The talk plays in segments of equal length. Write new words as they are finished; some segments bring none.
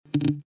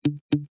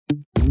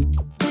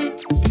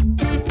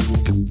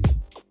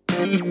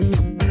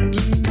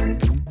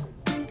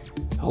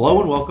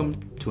welcome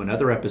to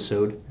another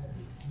episode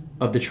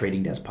of the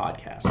Trading Desk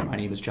Podcast. My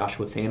name is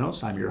Joshua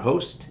Thanos. I'm your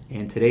host,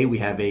 and today we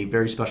have a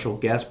very special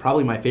guest,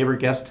 probably my favorite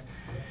guest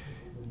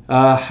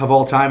of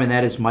all time, and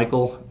that is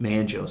Michael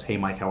Manjos. Hey,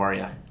 Mike, how are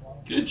you?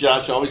 Good,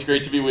 Josh. Always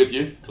great to be with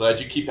you. Glad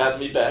you keep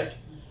having me back.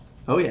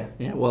 Oh, yeah.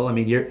 Well, I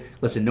mean,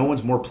 listen, no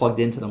one's more plugged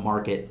into the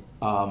market.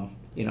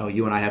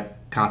 You and I have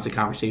constant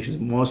conversations,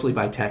 mostly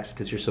by text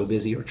because you're so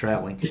busy or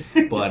traveling.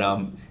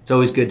 But it's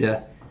always good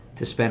to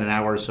spend an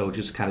hour or so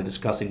just kind of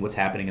discussing what's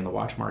happening in the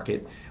watch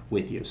market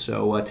with you.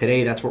 So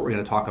today, that's what we're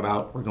going to talk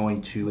about. We're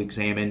going to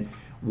examine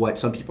what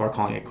some people are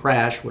calling a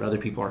crash, what other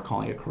people are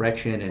calling a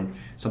correction, and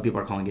some people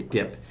are calling it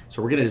dip.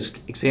 So we're going to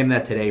just examine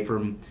that today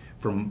from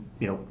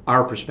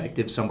our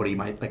perspective. Somebody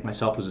like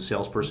myself, who's a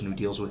salesperson who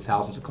deals with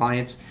thousands of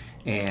clients,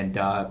 and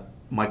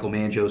Michael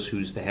Manjos,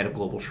 who's the head of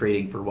global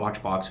trading for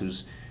Watchbox,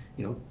 who's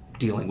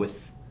dealing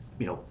with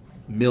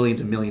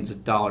millions and millions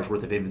of dollars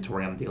worth of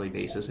inventory on a daily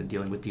basis and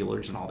dealing with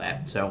dealers and all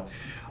that. So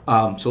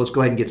let's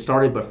go ahead and get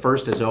started. But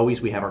first, as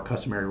always, we have our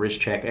customary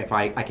wrist check. If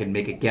I can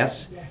make a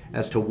guess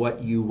as to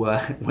what you're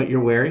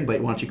wearing,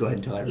 but why don't you go ahead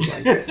and tell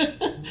everybody?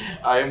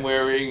 I am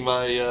wearing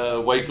my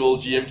white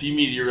gold GMT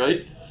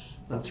Meteorite.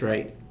 That's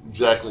right.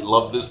 Exactly.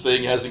 Love this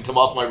thing. Hasn't come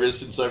off my wrist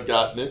since I've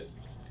gotten it.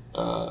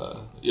 I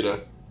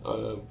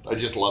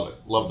just love it.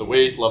 Love the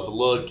weight. Love the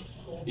look.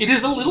 It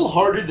is a little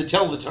harder to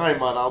tell the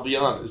time on, I'll be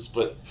honest,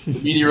 but the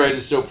Meteorite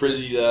is so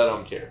pretty that I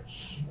don't care.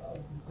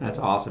 That's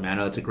awesome. I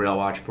know it's a Grail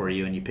watch for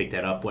you, and you picked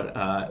that up,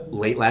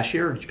 late last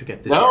year, or did you pick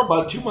it this year? No,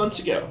 about 2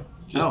 months ago.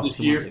 This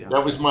year.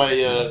 That was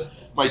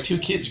my two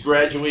kids'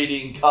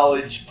 graduating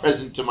college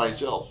present to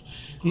myself.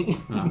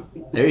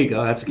 There you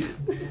go. That's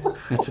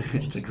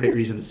a great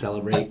reason to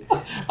celebrate.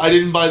 I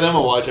didn't buy them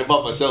a watch. I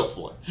bought myself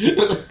one.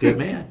 Good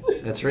man.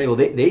 That's right. Well,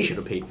 they should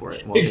have paid for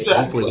it. Well,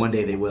 exactly. Hopefully one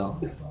day they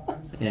will.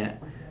 Yeah.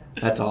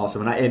 That's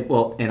awesome,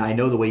 and I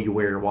know the way you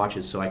wear your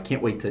watches, so I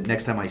can't wait to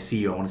next time I see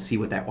you. I want to see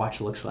what that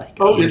watch looks like.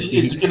 Oh, it's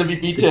going to be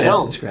beat to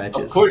hell. And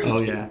scratches. Of course,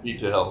 it's going to be beat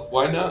to hell.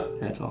 Why not?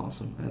 That's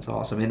awesome.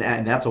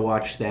 And that's a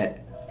watch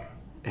that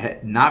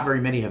not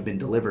very many have been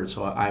delivered.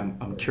 So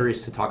I'm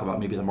curious to talk about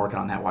maybe the market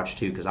on that watch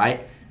too, because I'm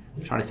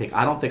trying to think.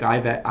 I don't think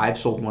I've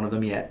sold one of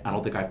them yet. I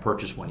don't think I've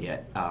purchased one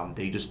yet.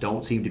 They just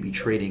don't seem to be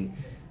trading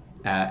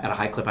at a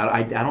high clip.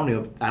 I don't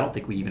know. I don't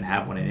think we even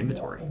have one in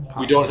inventory.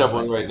 Possibly. We don't have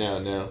one right now.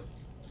 No.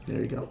 There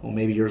you go. Well,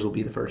 maybe yours will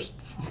be the first.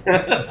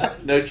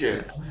 No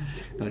chance.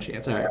 No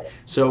chance. All right.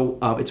 So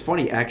it's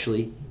funny,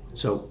 actually.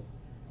 So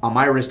on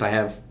my wrist, I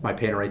have my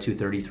Panerai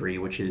 233,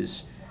 which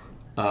is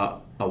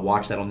a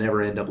watch that'll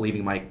never end up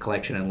leaving my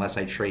collection unless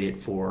I trade it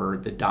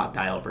for the dot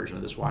dial version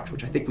of this watch,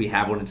 which I think we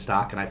have one in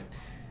stock, and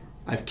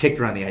I've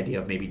kicked around the idea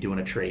of maybe doing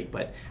a trade,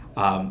 but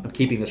I'm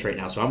keeping this right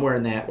now. So I'm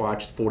wearing that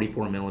watch,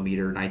 44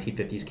 millimeter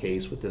 1950s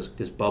case with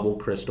this bubble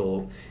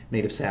crystal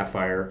made of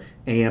sapphire,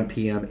 AM,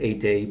 PM,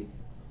 8-day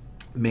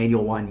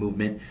manual wind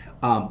movement,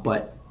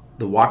 but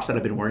the watch that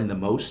I've been wearing the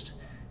most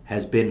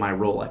has been my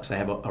Rolex. I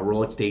have a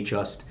Rolex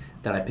Datejust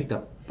that I picked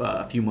up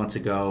a few months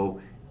ago,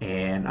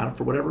 and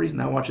for whatever reason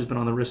that watch has been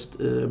on the wrist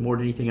more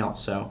than anything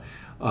else. So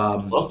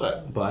love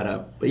that.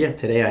 But yeah,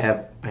 today I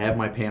have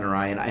my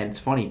Panerai, and it's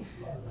funny,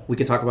 we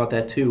could talk about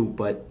that too.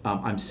 But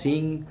I'm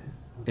seeing,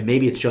 and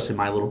maybe it's just in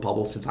my little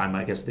bubble since I'm,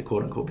 I guess, the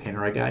quote unquote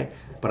Panerai guy,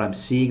 but I'm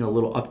seeing a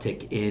little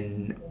uptick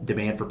in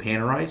demand for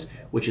Panerais,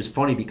 which is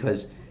funny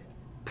because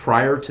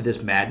prior to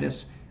this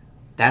madness,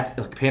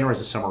 Panerai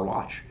is a summer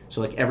watch.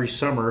 So like every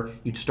summer,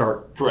 you'd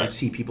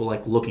see people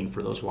like looking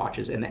for those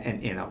watches, and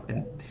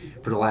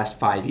for the last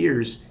 5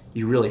 years,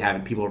 you really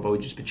haven't. People have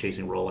always just been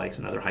chasing Rolex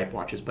and other hype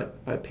watches,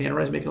 but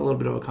Panerai is making a little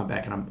bit of a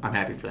comeback, and I'm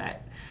happy for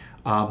that.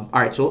 All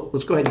right, so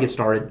let's go ahead and get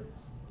started.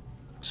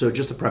 So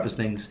just to preface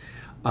things,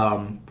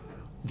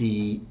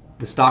 the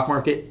stock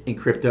market and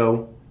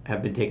crypto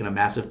have been taking a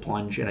massive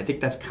plunge, and I think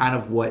that's kind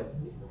of what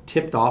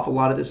tipped off a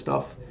lot of this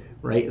stuff.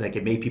 Right, like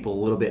it made people a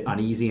little bit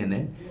uneasy,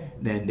 and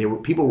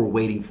then people were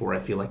waiting for, I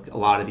feel like, a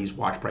lot of these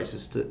watch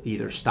prices to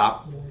either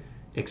stop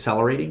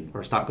accelerating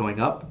or stop going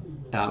up,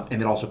 and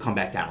then also come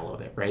back down a little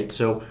bit. Right,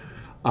 so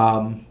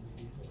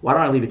why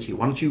don't I leave it to you?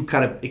 Why don't you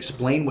kind of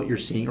explain what you're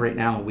seeing right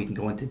now, and we can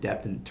go into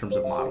depth in terms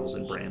of models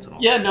and brands and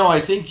all. Yeah, no, I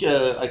think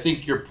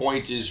your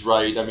point is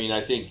right. I mean,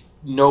 I think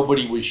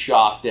nobody was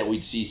shocked that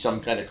we'd see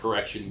some kind of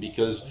correction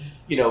because,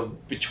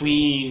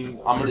 between,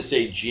 I'm going to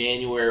say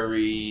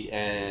January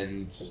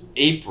and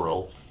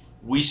April,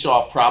 we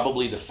saw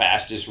probably the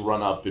fastest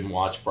run-up in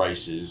watch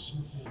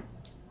prices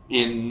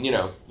in,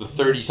 the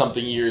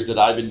 30-something years that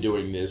I've been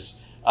doing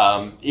this.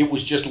 It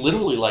was just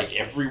literally like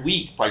every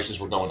week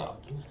prices were going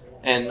up.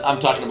 And I'm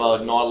talking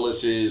about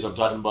Nautiluses, I'm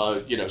talking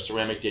about,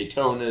 ceramic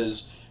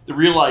Daytonas, the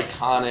real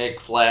iconic,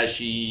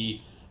 flashy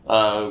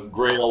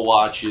Grail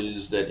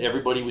watches that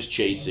everybody was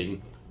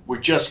chasing. Were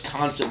just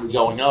constantly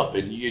going up,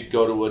 and you'd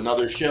go to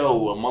another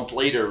show a month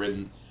later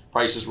and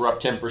prices were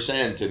up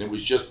 10%, and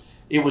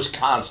it was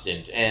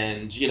constant.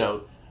 And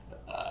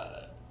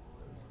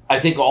I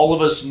think all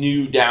of us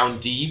knew down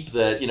deep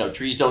that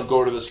trees don't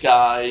go to the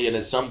sky, and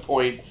at some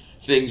point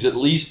things at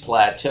least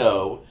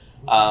plateau.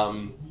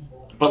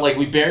 But like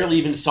we barely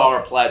even saw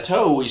our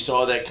plateau. We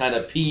saw that kind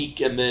of peak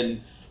and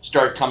then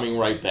start coming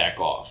right back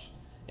off.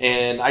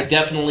 And I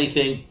definitely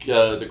think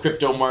the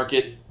crypto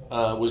market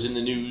was in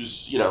the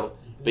news,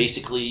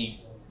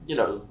 basically,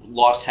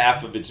 lost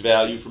half of its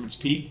value from its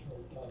peak.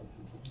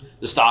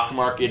 The stock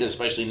market,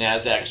 especially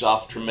NASDAQ's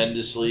off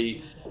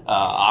tremendously.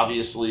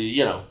 Obviously,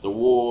 the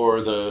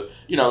war,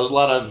 there's a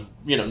lot of,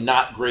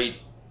 not great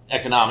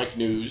economic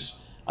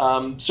news.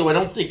 So I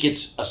don't think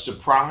it's a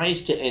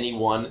surprise to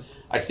anyone.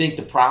 I think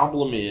the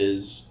problem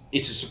is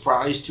it's a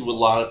surprise to a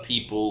lot of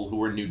people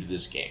who are new to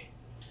this game.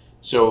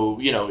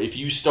 So, if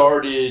you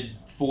started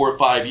 4 or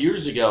 5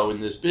 years ago in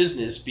this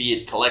business, be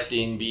it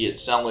collecting, be it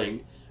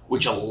selling,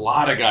 which a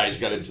lot of guys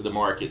got into the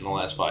market in the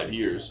last 5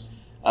 years,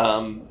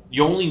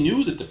 you only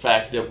knew that the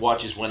fact that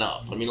watches went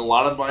up. I mean, a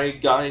lot of my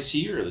guys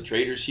here, the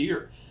traders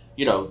here,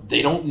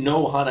 they don't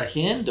know how to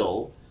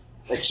handle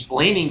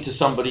explaining to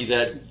somebody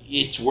that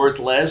it's worth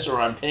less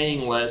or I'm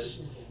paying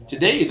less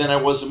today than I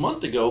was a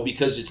month ago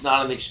because it's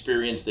not an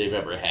experience they've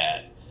ever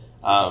had.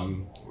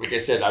 Like I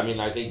said, I mean,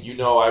 I think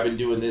I've been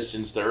doing this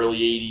since the early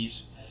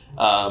 80s.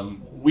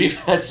 We've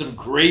had some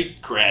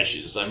great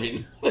crashes. I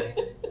mean,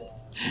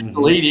 the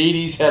late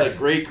 80s had a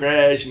great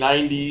crash,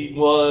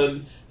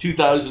 91,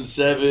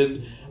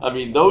 2007. I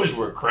mean, those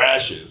were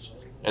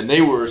crashes, and they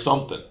were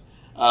something.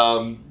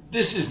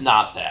 This is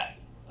not that.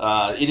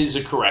 It is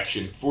a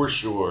correction, for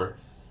sure.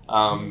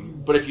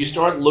 But if you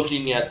start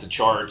looking at the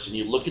charts and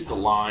you look at the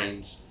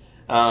lines,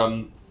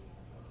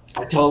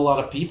 I tell a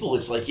lot of people,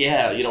 it's like,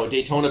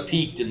 Daytona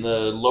peaked in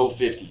the low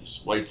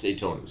 50s, white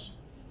Daytonas.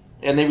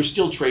 And they were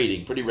still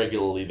trading pretty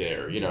regularly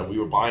there. We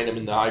were buying them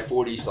in the high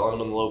 40s, selling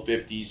them in the low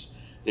 50s.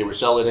 They were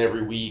selling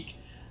every week.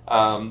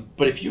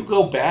 But if you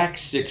go back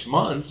 6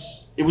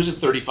 months, it was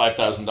a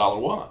 $35,000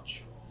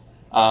 watch.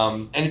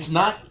 And it's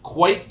not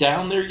quite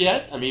down there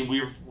yet. I mean,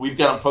 we've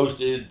got them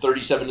posted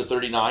 37 to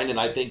 39, and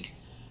I think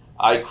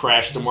I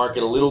crashed the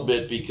market a little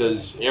bit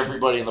because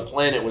everybody on the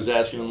planet was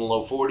asking in the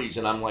low 40s,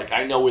 and I'm like,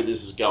 I know where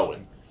this is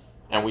going.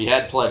 And we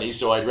had plenty,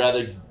 so I'd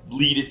rather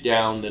lead it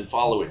down than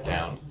follow it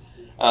down.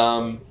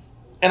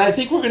 And I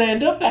think we're going to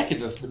end up back in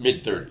the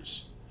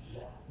mid-30s.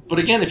 But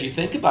again, if you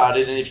think about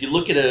it, and if you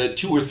look at a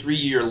 2 or 3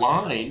 year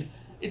line,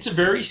 it's a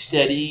very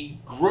steady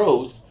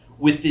growth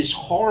with this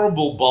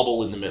horrible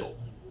bubble in the middle.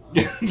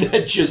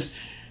 That just,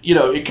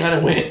 it kind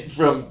of went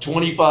from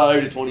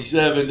 25 to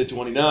 27 to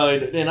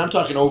 29, and I'm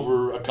talking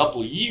over a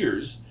couple of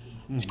years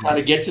to kind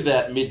of get to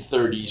that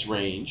mid-30s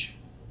range.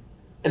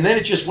 And then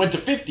it just went to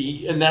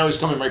 50, and now it's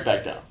coming right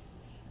back down.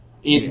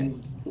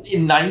 In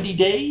 90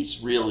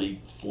 days,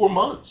 really, 4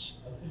 months.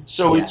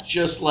 So it's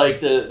just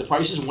like the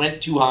prices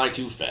went too high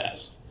too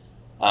fast.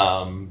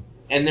 And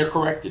they're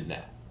corrected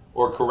now,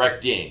 or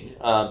correcting.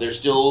 They're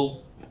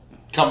still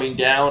coming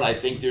down. I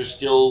think there's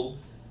still,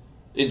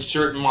 in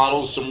certain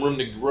models, some room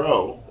to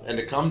grow and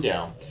to come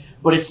down.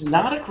 But it's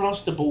not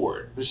across the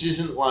board. This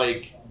isn't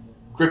like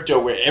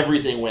crypto where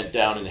everything went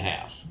down in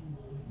half.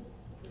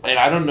 And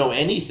I don't know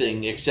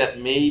anything except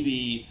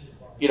maybe,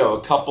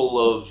 a couple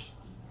of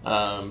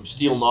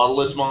Steel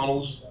Nautilus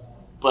models.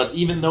 But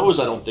even those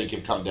I don't think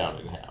have come down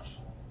in half.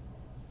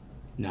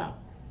 No.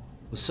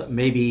 So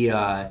maybe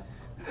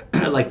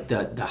like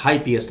the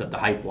hypiest of the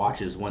hype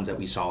watches, ones that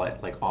we saw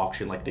at like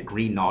auction, like the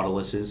green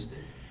Nautiluses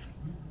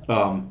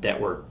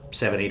that were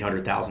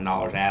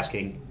 $700,000-$800,000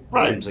 asking.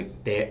 Right. Seems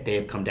like they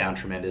have come down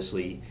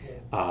tremendously.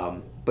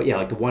 But yeah,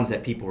 like the ones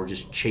that people were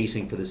just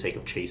chasing for the sake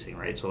of chasing,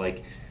 right? So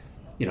like,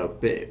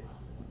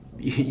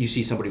 you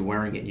see somebody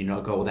wearing it,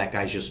 and go, well, that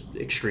guy's just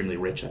extremely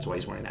rich. That's why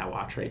he's wearing that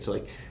watch, right? So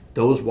like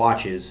those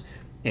watches,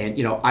 and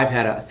I've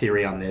had a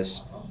theory on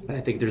this, and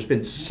I think there's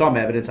been some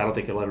evidence. I don't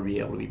think it'll ever be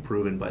able to be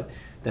proven, but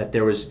that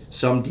there was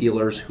some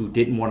dealers who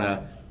didn't want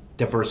to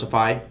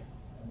diversify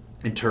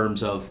in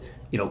terms of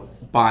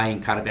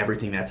buying kind of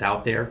everything that's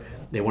out there.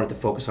 They wanted to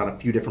focus on a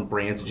few different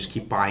brands and just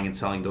keep buying and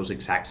selling those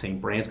exact same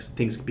brands because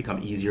things can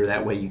become easier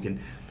that way. You can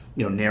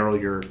narrow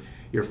your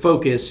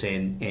focus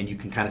and you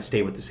can kind of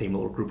stay with the same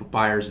little group of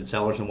buyers and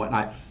sellers and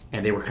whatnot.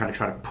 And they were kind of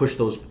trying to push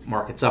those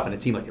markets up, and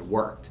it seemed like it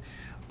worked.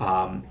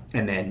 And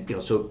then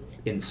so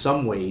in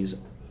some ways,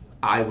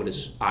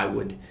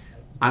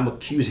 I'm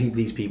accusing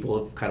these people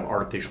of kind of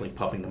artificially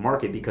pumping the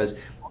market because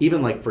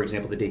even like, for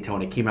example, the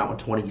Daytona came out in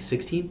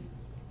 2016,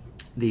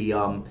 the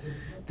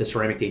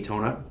ceramic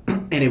Daytona,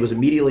 and it was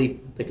immediately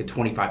like a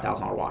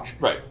 $25,000 watch.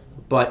 Right.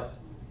 But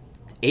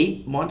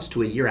 8 months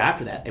to a year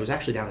after that, it was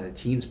actually down in the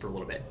teens for a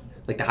little bit,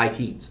 like the high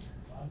teens.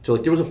 So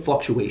like there was a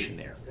fluctuation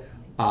there.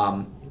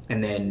 But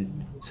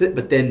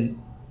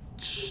then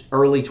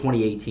early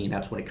 2018,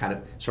 that's when it kind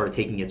of started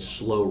taking its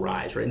slow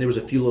rise, right? And there was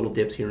a few little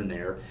dips here and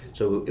there.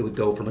 So it would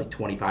go from like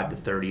 25 to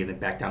 30 and then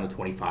back down to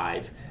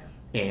 25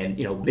 and,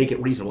 make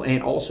it reasonable.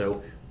 And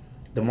also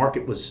the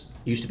market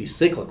used to be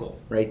cyclical,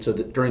 right? So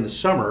that during the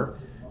summer,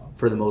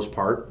 for the most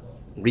part,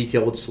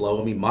 retail would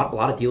slow. I mean, a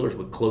lot of dealers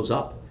would close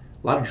up.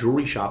 A lot of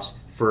jewelry shops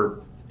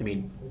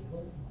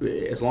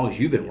as long as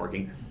you've been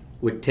working,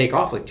 would take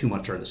off like 2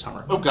 months during the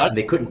summer. Oh, God. And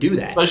they couldn't do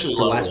that Especially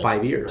for the last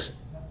 5 years.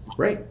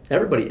 Right.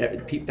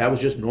 That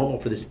was just normal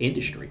for this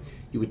industry.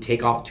 You would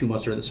take off 2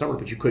 months during the summer,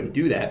 but you couldn't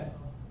do that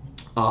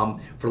for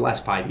the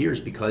last 5 years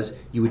because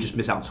you would just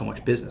miss out on so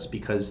much business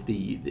because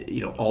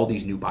all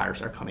these new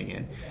buyers are coming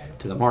in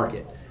to the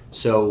market.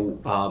 So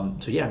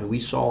yeah, I mean, we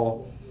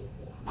saw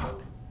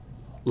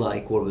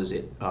like, what was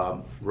it?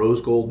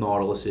 Rose gold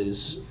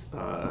Nautiluses,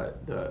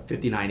 the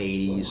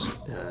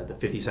 5980s, the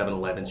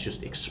 5711s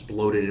just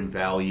exploded in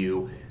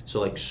value. So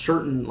like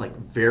certain like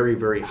very,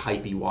 very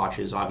hypey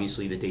watches,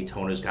 obviously the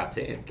Daytonas got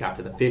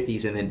to the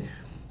 50s. And then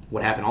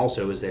what happened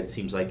also is that it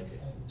seems like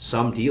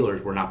some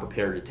dealers were not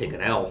prepared to take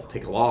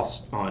a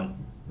loss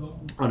on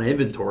an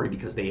inventory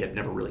because they had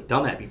never really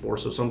done that before.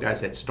 So some guys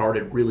had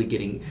started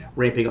really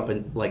ramping up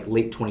in like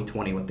late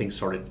 2020 when things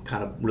started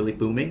kind of really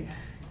booming.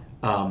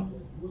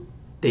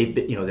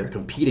 They're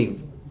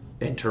competing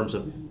in terms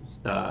of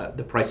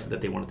the prices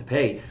that they wanted to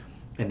pay,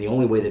 and the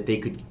only way that they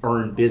could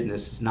earn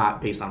business is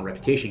not based on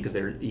reputation because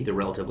they're either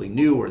relatively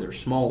new or they're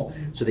small,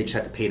 so they just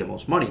have to pay the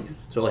most money.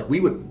 So like we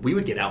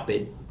would get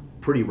outbid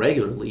pretty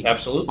regularly,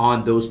 absolutely,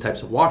 on those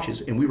types of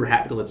watches, and we were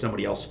happy to let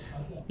somebody else,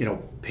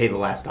 pay the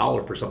last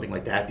dollar for something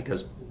like that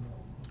because,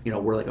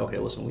 we're like, okay,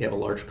 listen, we have a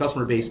large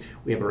customer base,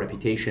 we have a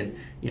reputation,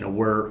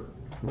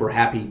 we're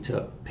happy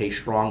to pay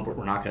strong, but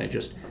we're not going to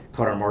just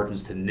cut our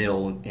margins to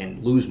nil and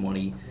lose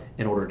money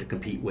in order to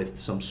compete with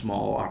some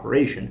small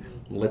operation.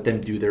 Let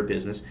them do their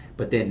business.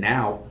 But then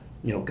now,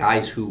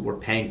 guys who were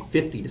paying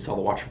 $50 to sell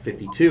the watch for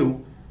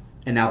 $52,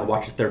 and now the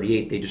watch is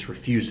 $38, they just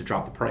refuse to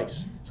drop the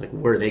price. It's like,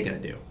 what are they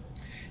going to do?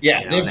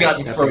 Yeah, they've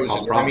gotten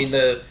frozen. I mean,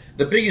 the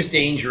biggest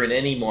danger in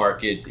any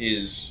market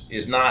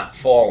is not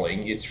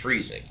falling; it's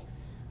freezing.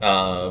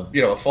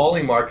 A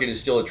falling market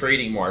is still a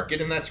trading market,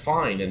 and that's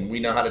fine. And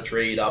we know how to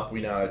trade up, we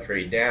know how to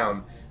trade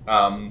down.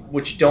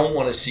 What you don't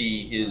want to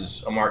see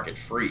is a market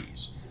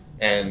freeze.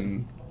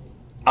 And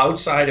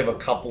outside of a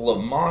couple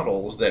of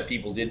models that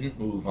people didn't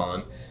move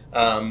on,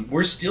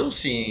 we're still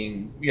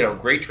seeing,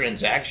 great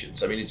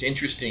transactions. I mean, it's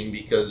interesting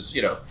because,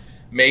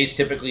 May's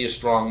typically a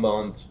strong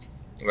month.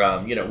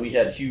 We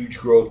had huge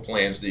growth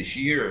plans this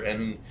year,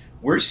 and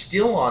we're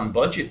still on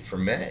budget for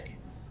May.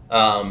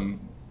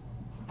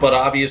 But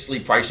obviously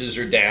prices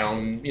are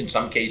down, in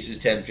some cases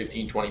 10,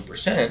 15,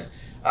 20%,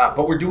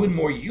 but we're doing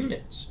more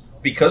units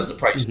because the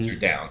prices are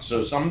down.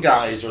 So some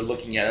guys are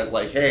looking at it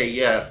like, hey,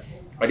 yeah,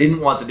 I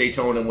didn't want the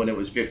Daytona when it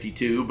was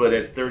 52, but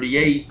at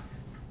 38,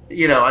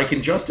 I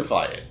can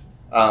justify it.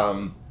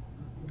 And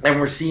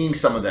we're seeing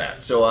some of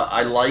that. So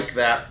I like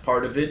that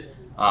part of it.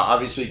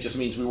 Obviously, it just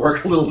means we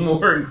work a little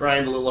more and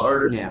grind a little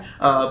harder. Yeah.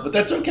 But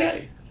that's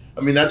okay.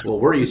 I mean, that's what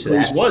we're used to.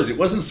 That it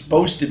wasn't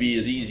supposed to be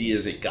as easy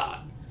as it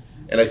got.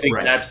 And I think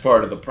that's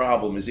part of the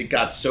problem is it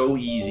got so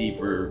easy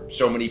for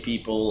so many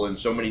people and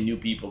so many new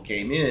people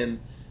came in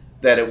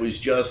that it was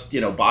just,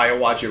 buy a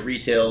watch at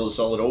retail,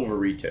 sell it over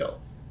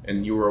retail.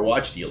 And you were a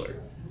watch dealer.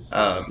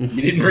 You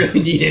didn't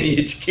really need any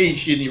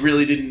education. You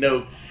really didn't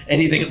know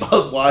anything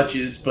about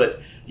watches.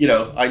 But,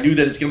 I knew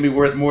that it's going to be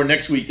worth more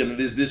next week than it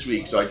is this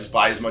week. So I just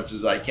buy as much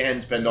as I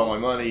can, spend all my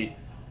money,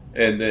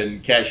 and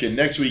then cash in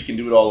next week and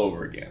do it all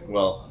over again.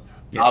 Well,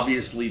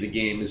 obviously the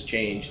game has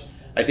changed.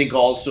 I think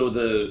also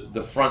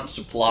the front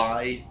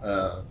supply,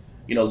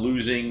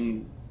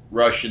 losing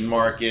Russian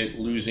market,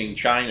 losing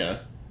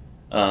China,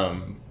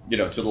 to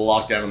the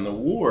lockdown and the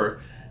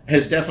war,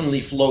 has definitely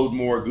flowed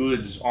more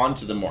goods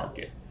onto the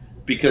market.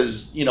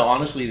 Because,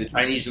 honestly, the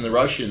Chinese and the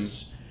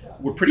Russians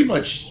were pretty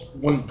much,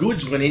 when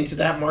goods went into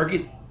that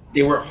market,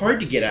 they were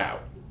hard to get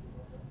out.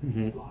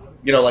 Mm-hmm.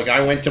 Like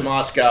I went to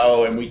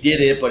Moscow and we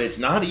did it, but it's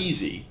not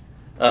easy.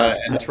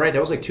 That's right. That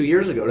was like 2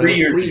 years ago. That 3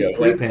 years ago.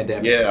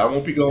 Pre-pandemic. Yeah, I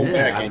won't be going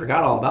back. I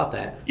forgot all about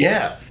that.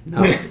 Yeah.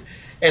 No.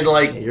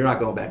 And you're not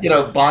going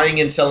back. Buying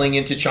and selling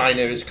into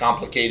China is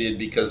complicated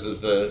because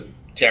of the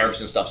tariffs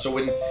and stuff. So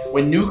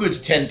when new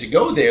goods tend to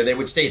go there, they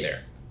would stay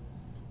there.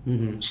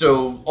 Mm-hmm.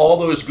 So all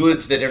those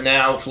goods that are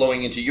now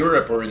flowing into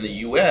Europe or in the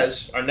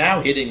U.S. are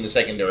now hitting the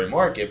secondary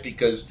market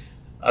because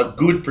a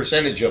good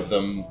percentage of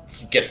them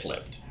get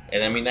flipped.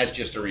 And I mean, that's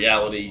just a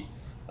reality.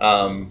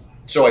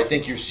 So I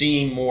think you're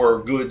seeing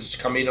more goods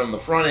come in on the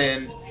front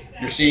end.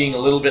 You're seeing a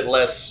little bit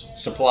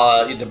less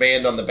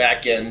demand on the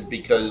back end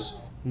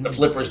because the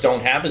flippers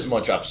don't have as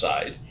much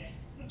upside.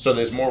 So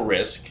there's more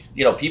risk.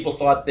 People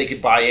thought they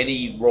could buy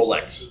any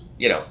Rolex,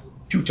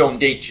 two-tone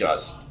date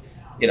just,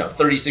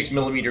 36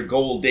 millimeter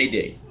gold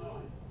day,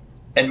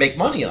 and make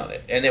money on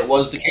it. And it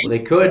was the case. Well, they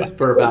could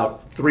for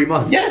about 3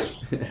 months.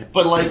 Yes.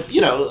 But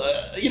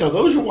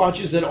those were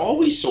watches that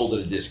always sold at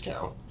a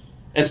discount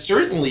and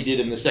certainly did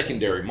in the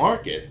secondary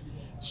market.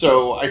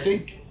 So I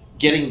think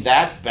getting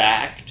that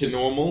back to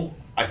normal,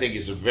 I think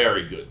is a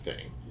very good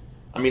thing.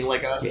 I mean,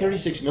 like a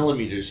 36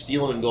 millimeter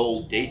steel and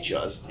gold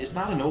Datejust is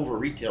not an over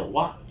retail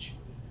watch.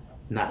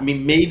 No. I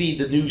mean, maybe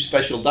the new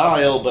special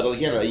dial, but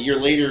again, a year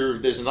later,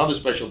 there's another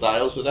special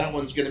dial, so that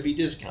one's going to be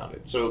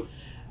discounted. So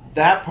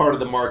that part of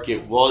the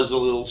market was a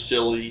little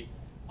silly.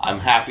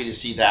 I'm happy to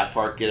see that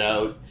part get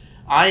out.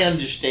 I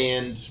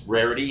understand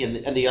rarity,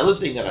 and the other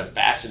thing that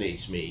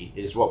fascinates me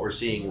is what we're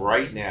seeing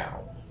right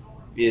now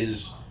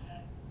is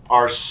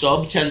Our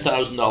sub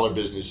 $10,000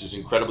 business is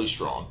incredibly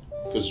strong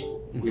because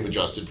we've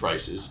adjusted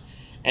prices,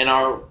 and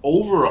our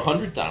over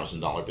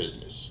 $100,000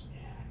 business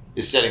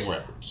is setting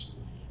records.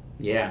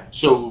 Yeah.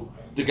 So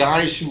the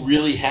guys who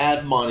really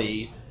had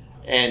money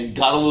and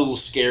got a little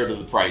scared of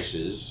the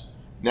prices,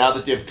 now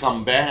that they've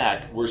come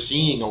back, we're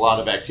seeing a lot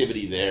of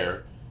activity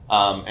there,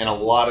 and a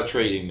lot of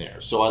trading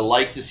there. So I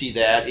like to see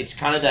that. It's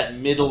kind of that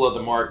middle of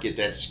the market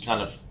that's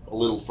kind of a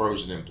little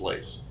frozen in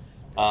place.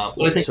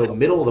 But I think So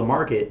middle of the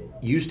market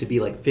used to be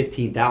like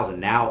 15,000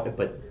 now,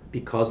 but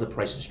because the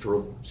prices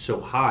drove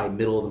so high,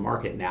 middle of the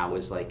market now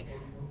is like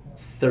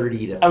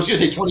 30 to I was going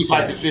to say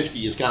 25 to 70.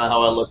 50 is kind of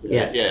how I look at it.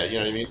 Yeah. Yeah, you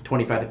know what I mean?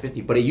 25 to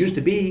 50. But it used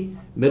to be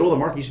middle of the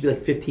market used to be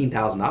like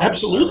 $15,000.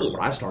 Absolutely.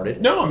 When I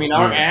started. No, I mean,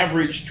 our Yeah.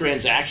 average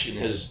transaction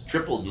has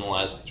tripled in the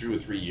last 2 or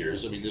 3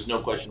 years. I mean, there's no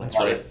question That's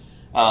about right.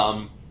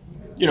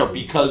 it.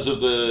 Because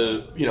of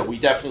we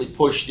definitely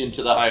pushed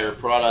into the higher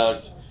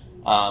product.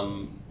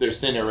 There's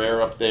thinner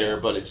air up there,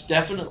 but it's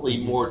definitely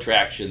more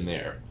traction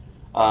there.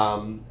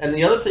 And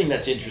the other thing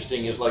that's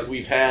interesting is like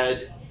we've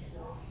had,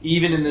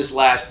 even in this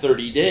last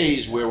 30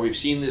 days where we've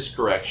seen this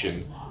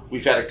correction,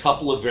 we've had a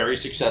couple of very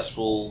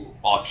successful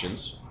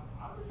auctions.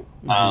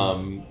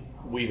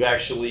 We've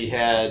actually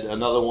had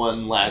another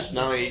one last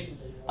night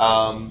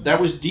that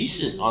was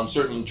decent on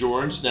certain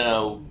Jorns.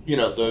 Now,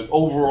 the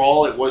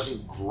overall it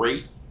wasn't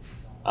great.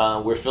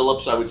 Where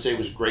Phillips, I would say,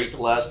 was great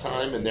the last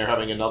time, and they're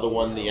having another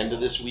one the end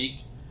of this week.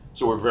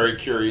 So we're very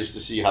curious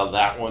to see how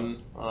that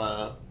one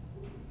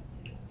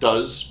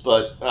does.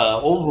 But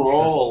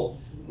overall,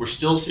 we're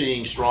still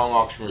seeing strong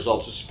auction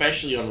results,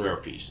 especially on rare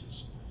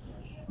pieces.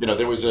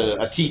 There was a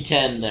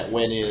T10 that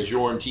went in, a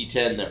Jorn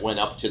T10 that went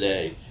up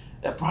today.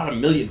 That brought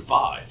 $1.5 million.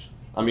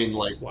 I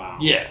mean, Wow.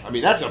 yeah, I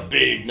mean, that's a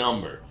big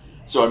number.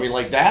 So, I mean,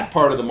 that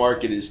part of the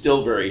market is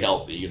still very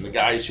healthy. And the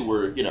guys who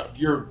were, if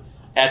you're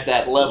at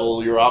that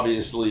level, you're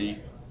obviously,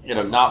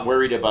 not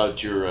worried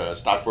about your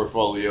stock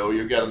portfolio.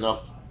 You've got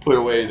enough put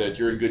away that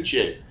you're in good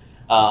shape.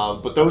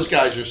 But those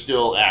guys are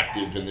still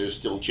active and they're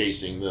still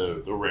chasing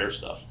the rare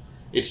stuff.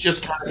 It's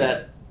just kind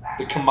of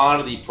the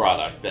commodity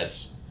product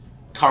that's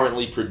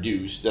currently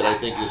produced that I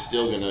think is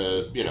still going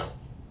to,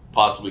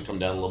 possibly come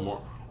down a little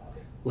more.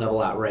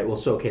 Level out, right? Well,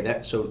 so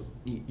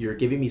you're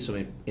giving me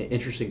some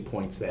interesting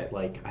points that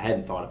like I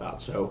hadn't thought about.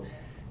 So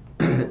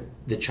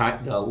the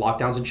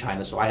lockdowns in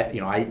China. So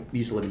I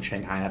used to live in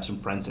Shanghai and I have some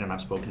friends there and I've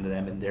spoken to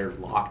them and they're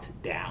locked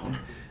down,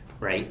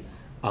 right?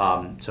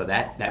 So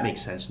that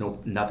makes sense.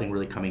 Nothing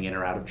really coming in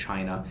or out of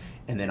China,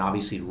 and then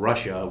obviously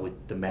Russia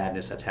with the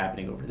madness that's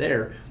happening over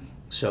there.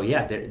 So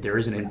yeah, there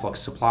is an influx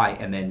of supply,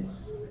 and then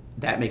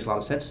that makes a lot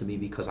of sense to me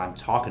because I'm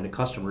talking to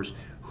customers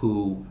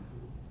who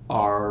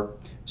are.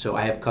 So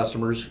I have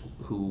customers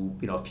who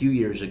a few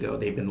years ago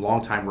they've been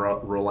longtime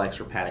Rolex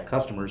or Patek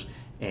customers.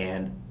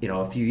 And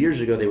a few years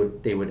ago,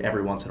 they would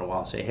every once in a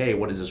while say, "Hey,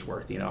 what is this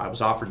worth? I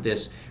was offered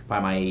this by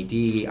my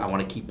AD. I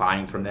want to keep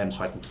buying from them,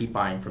 so I can keep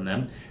buying from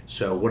them.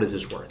 So what is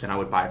this worth?" And I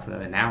would buy from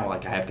them. And now,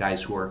 like I have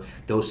guys who are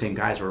those same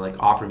guys who are like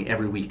offering me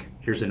every week.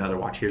 Here's another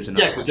watch. Here's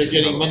another. Yeah, because they're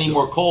getting many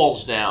more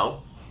calls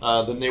now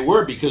than they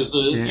were because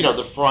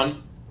the front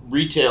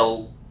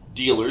retail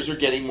dealers are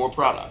getting more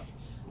product,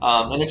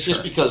 and it's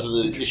just because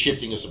of the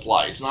shifting of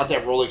supply. It's not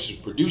that Rolex is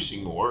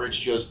producing more. It's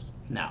just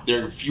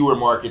there are fewer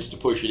markets to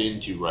push it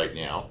into right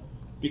now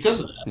because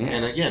of that. Yeah.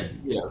 And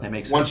again, that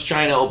makes once sense.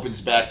 China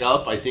opens back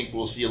up, I think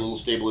we'll see a little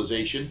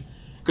stabilization.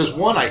 Because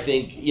one, I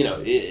think,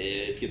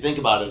 if you think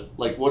about it,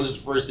 like what is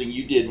the first thing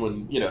you did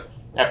when,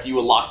 after you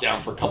were locked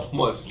down for a couple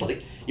months?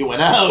 Like you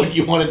went out,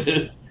 you wanted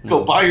to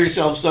go buy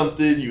yourself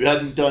something, you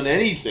hadn't done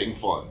anything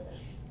fun.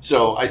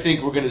 So I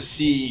think we're going to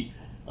see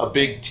a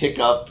big tick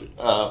up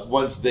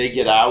once they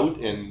get out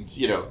and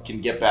can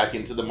get back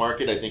into the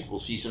market. I think we'll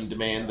see some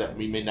demand that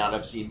we may not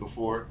have seen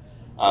before.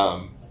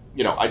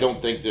 I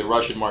don't think the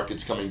Russian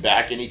market's coming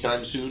back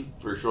anytime soon,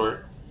 for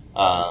sure.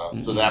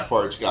 So that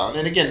part's gone.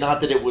 And again,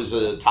 not that it was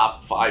a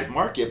top 5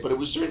 market, but it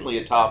was certainly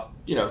a top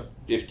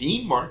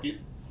 15 market.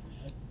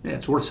 Yeah,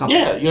 it's worth something.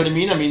 Yeah, you know what I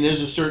mean? I mean, there's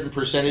a certain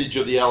percentage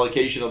of the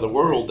allocation of the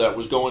world that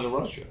was going to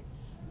Russia,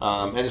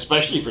 and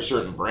especially for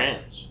certain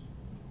brands.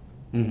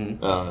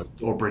 Mm-hmm.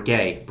 Or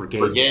Breguet.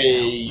 Breguet,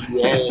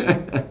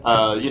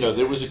 UN.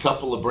 There was a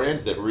couple of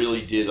brands that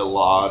really did a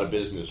lot of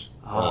business.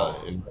 I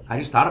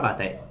just thought about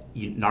that.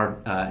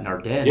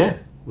 Nardin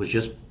was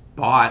just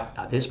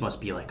bought. This must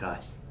be like a.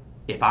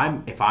 If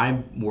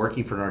I'm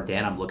working for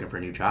Nardin, I'm looking for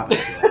a new job. I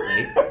feel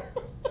like,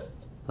 right?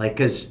 Like,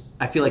 because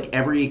I feel like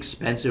every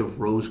expensive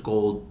rose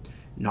gold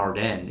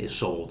Nardin is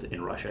sold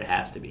in Russia. It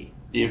has to be.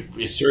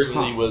 It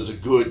certainly was a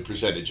good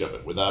percentage of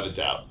it, without a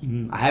doubt.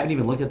 I haven't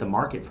even looked at the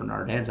market for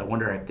Nardins. I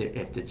wonder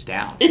if it's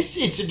down.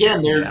 It's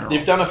again,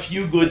 they've done a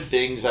few good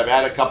things. I've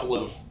had a couple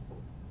of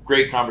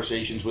great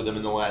conversations with them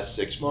in the last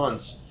 6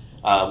 months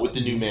with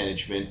the new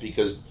management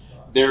because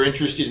they're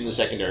interested in the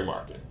secondary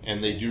market,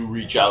 and they do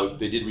reach out.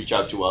 They did reach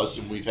out to us,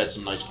 and we've had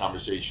some nice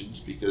conversations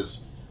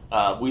because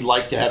we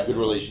like to have good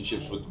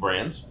relationships with the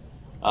brands.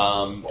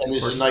 And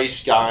there's some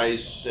nice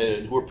guys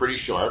who are pretty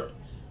sharp.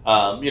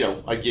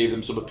 I gave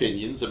them some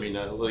opinions. I mean,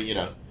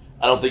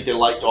 I don't think they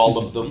liked all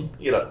of them.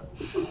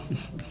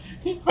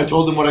 I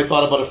told them what I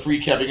thought about a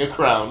freak having a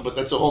crown, but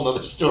that's a whole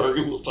other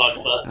story we'll talk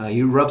about.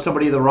 You rub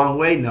somebody the wrong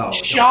way? No.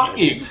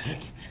 Shocking.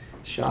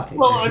 Shocking.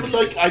 Well, I mean,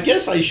 I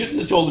guess I shouldn't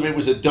have told them it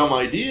was a dumb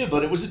idea,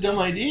 but it was a dumb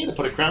idea to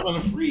put a crown on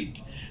a freak.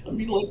 I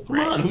mean, come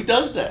on, who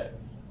does that?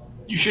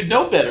 You should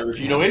know better if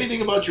you know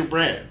anything about your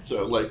brand.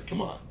 So,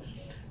 come on.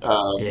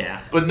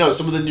 Yeah. But no,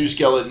 some of the new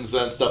skeletons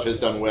and stuff has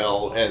done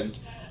well, and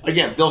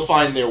again, they'll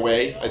find their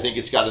way. I think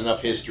it's got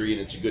enough history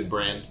and it's a good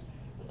brand.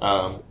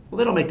 Well,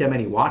 they don't make that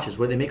many watches.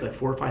 Where they make like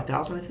 4,000 or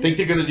 5,000, I think. I think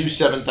they're going to do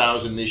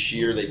 7,000 this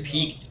year. They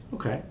peaked.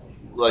 Okay.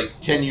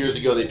 10 years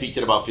ago, they peaked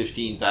at about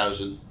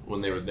 15,000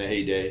 when they were in the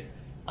heyday.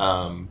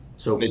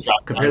 So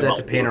compare that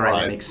to Panerai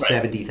that makes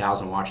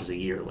 70,000 watches a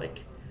year.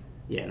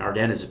 And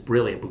Ardenne is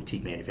really a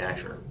boutique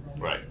manufacturer.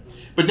 Right.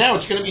 But now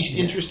it's going to be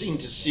interesting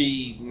to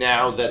see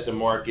now that the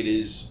market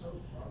is,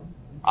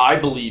 I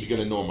believe,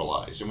 going to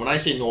normalize. And when I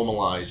say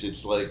normalize,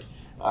 it's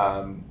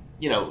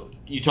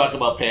you talk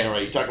about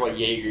Panerai, you talk about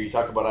Jaeger, you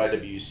talk about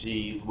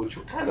IWC, which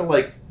were kind of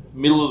like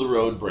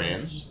middle-of-the-road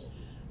brands.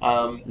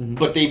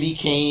 But they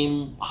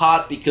became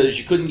hot because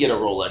you couldn't get a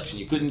Rolex and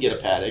you couldn't get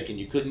a Patek and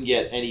you couldn't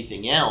get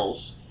anything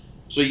else.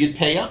 So you'd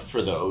pay up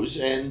for those.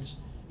 And,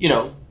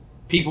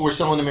 people were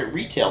selling them at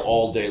retail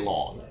all day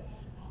long.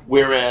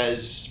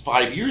 Whereas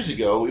 5 years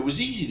ago, it was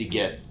easy to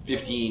get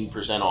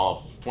 15%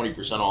 off,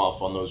 20%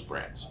 off on those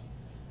brands.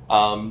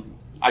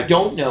 I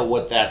don't know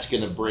what that's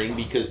going to bring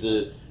because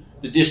the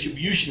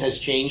distribution has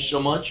changed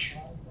so much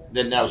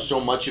that now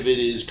so much of it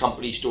is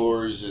company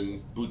stores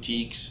and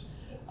boutiques.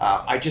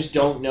 I just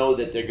don't know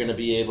that they're going to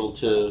be able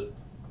to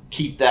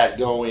keep that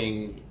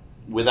going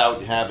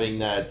without having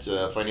that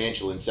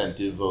financial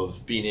incentive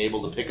of being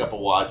able to pick up a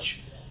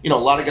watch. A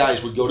lot of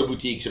guys would go to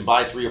boutiques and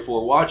buy 3 or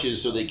 4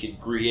 watches so they could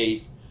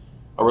create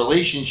a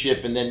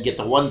relationship and then get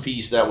the one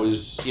piece that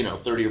was,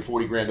 30 or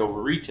 40 grand over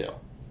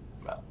retail.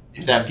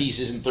 If that piece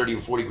isn't 30 or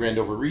 40 grand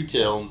over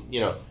retail,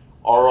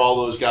 are all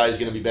those guys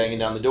going to be banging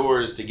down the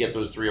doors to get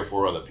those 3 or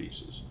 4 other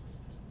pieces?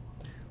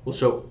 Well,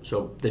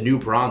 so the new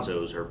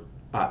Bronzos are,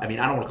 I don't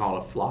want to call it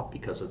a flop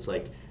because it's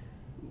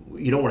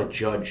you don't want to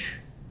judge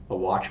a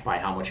watch by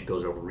how much it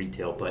goes over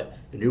retail, but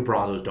the new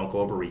Bronzos don't go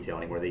over retail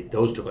anymore.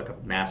 Those took a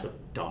massive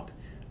dump.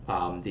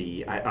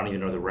 I don't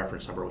even know the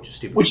reference number, which is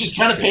stupid. Which is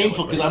kind of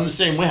painful because I'm the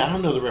same way. I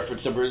don't know the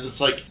reference number.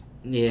 It's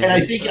yeah. And I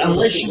think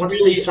unless you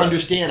really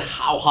understand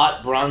how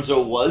hot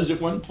Bronzo was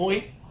at one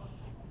point,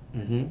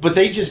 but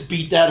they just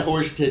beat that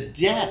horse to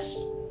death.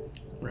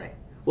 Right.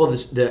 Well,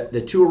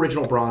 the 2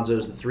 original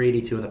Bronzos, the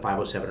 382 and the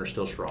 507, are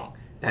still strong.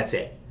 That's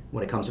it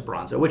when it comes to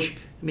Bronzo. Which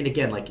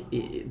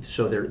again,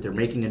 so they're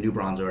making a new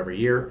Bronzo every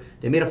year.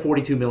 They made a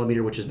 42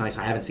 millimeter, which is nice.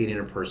 I haven't seen it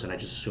in person. I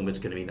just assume it's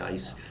going to be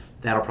nice.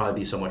 That'll probably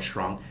be somewhat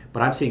strong.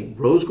 But I'm seeing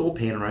rose gold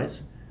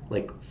Panerais,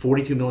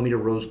 42 millimeter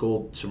rose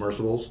gold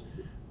submersibles.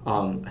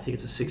 I think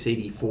it's a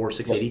 684,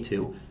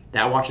 682.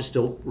 That watch is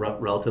still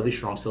relatively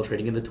strong, still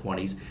trading in the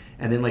 20s.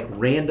 And then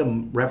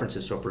random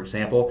references. So for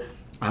example,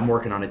 I'm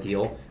working on a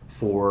deal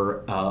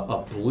for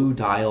a blue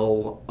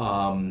dial.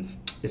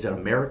 Is it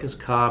America's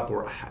Cup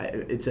or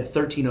it's a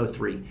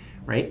 1303,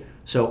 right?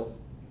 So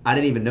I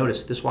didn't even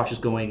notice this watch is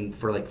going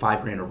for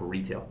 $5 grand over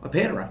retail. A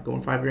Panerai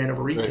going $5 grand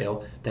over retail.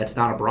 Right. That's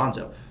not a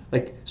Bronzo.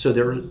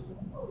 So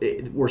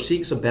we're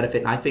seeing some benefit,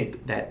 and I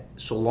think that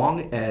so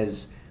long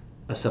as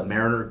a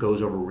Submariner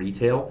goes over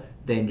retail,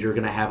 then you're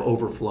going to have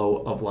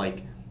overflow of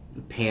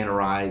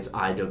Panerais,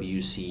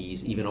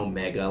 IWCs, even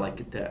Omega.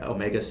 The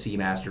Omega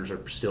Seamasters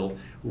are still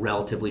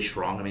relatively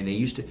strong. They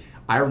used to.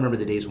 I remember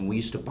the days when we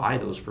used to buy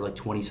those for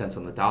 20 cents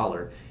on the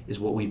dollar is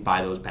what we'd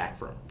buy those back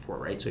for,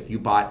 right? So if you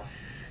bought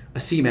a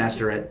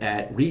Seamaster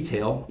at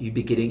retail, you'd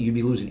be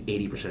losing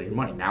 80% of your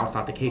money. Now it's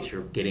not the case.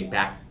 You're getting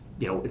back,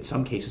 in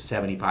some cases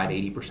 75,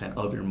 80%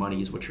 of your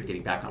money is what you're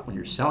getting back on when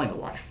you're selling the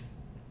watch.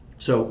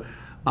 So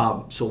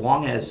so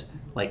long as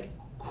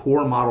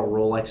core model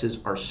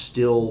Rolexes are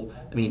still,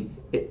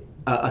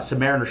 a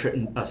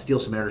Submariner a steel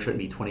Submariner shouldn't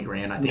be 20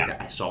 grand. I think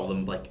that I saw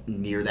them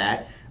near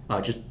that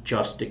just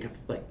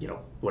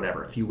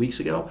whatever, a few weeks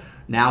ago.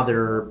 Now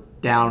they're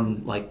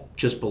down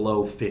just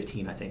below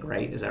 15, I think,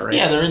 right? Is that right?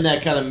 Yeah, they're in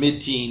that kind of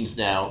mid-teens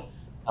now.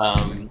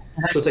 So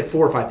it's 4,000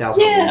 or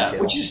 5,000. Yeah,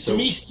 which is to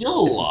me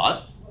still a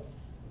lot.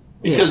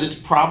 Because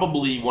it's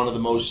probably one of the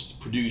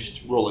most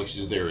produced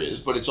Rolexes there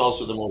is, but it's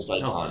also the most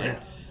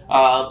iconic.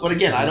 But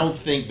again, I don't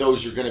think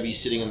those are going to be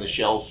sitting on the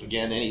shelf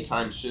again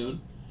anytime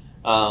soon.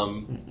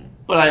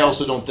 But I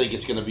also don't think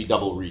it's going to be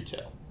double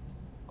retail.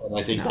 And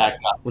I think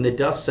when the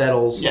dust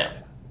settles,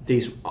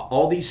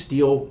 all these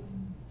steel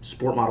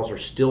sport models are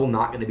still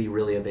not going to be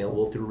really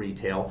available through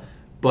retail.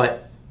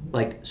 But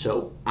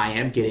so I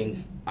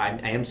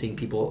am seeing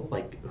people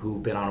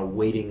who've been on a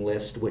waiting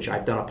list, which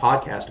I've done a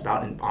podcast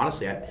about, and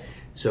honestly,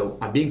 so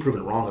I'm being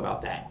proven wrong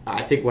about that.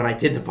 I think when I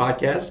did the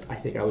podcast, I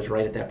think I was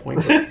right at that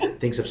point, but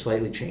things have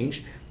slightly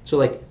changed.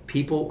 So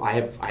people, I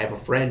have a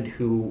friend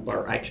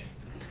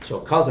a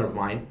cousin of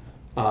mine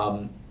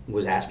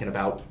was asking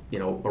about a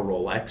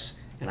Rolex,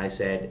 And I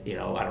said, I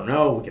don't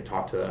know. We could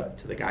talk to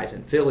the guys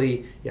in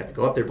Philly. You have to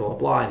go up there, blah blah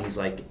blah. And he's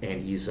like,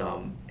 and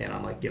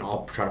I'm like,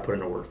 I'll try to put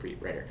in a word for you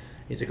right here.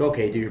 He's like,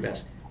 okay, do your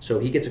best. So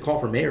he gets a call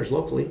from Mayors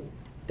locally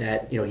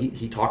that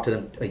he talked to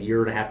them a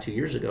year and a half, 2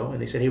 years ago,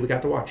 and they said, hey, we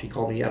got the watch. He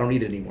called me, I don't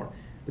need it anymore.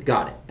 We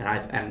got it.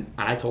 And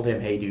I told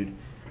him, hey, dude,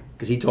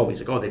 because he told me,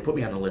 he's like, oh, they put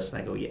me on the list.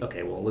 And I go, yeah,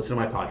 okay, well, listen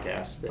to my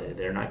podcast.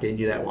 They're not getting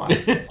you that watch.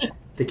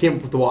 They came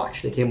up with the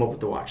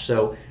watch.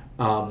 So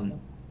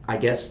I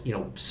guess,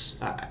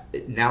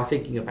 now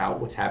thinking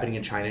about what's happening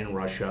in China and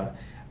Russia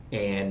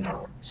and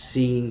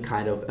seeing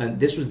kind of, and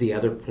this was the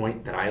other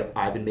point that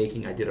I've been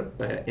making. I did an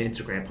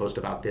Instagram post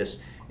about this,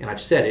 and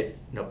I've said it,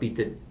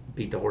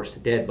 beat the horse to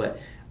death, but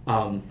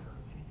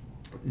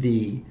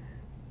the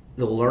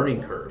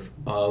learning curve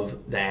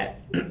of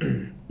that,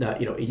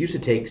 it used to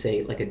take,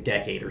 say, like a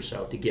decade or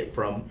so to get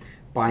from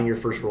buying your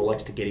first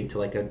Rolex to getting to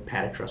like a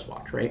Patek Trust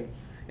watch, right?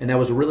 And that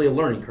was really a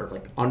learning curve,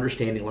 like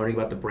learning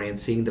about the brand,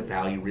 seeing the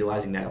value,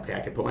 realizing that, okay, I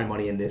can put my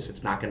money in this.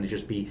 It's not going to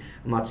just be,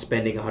 I'm not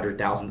spending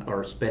 $100,000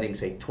 or spending,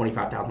 say,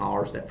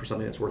 $25,000 that for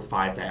something that's worth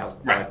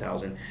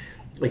 $5,000.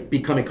 Like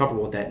becoming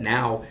comfortable with that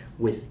now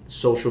with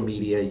social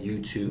media,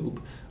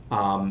 YouTube,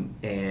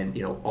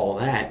 and all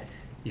that.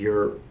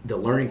 The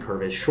learning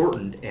curve is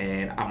shortened,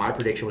 and my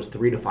prediction was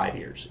 3 to 5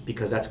 years,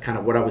 because that's kind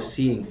of what I was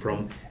seeing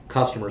from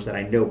customers that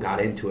I know got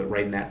into it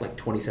right in that like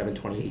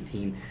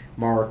 2018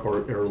 mark, or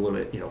a little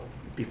bit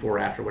before,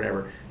 after,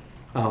 whatever.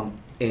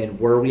 And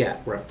where are we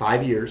at? We're at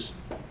 5 years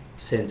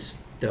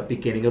since the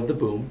beginning of the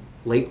boom.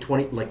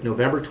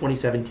 November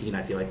 2017,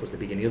 I feel like, was the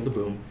beginning of the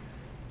boom,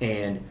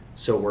 and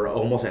so we're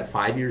almost at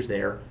 5 years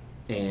there.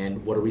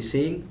 And what are we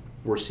seeing?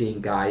 We're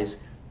seeing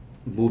guys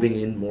moving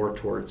in more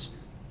towards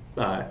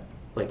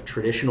like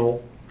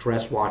traditional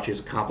dress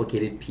watches,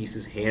 complicated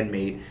pieces,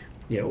 handmade,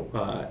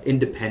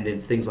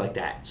 independents, things like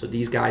that. So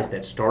these guys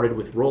that started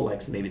with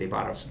Rolex, maybe they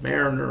bought a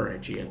Submariner or a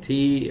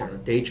GMT or a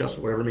Datejust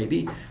or whatever it may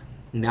be,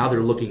 now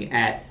they're looking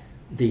at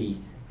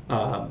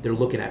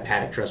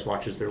Patek dress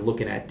watches, they're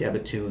looking at De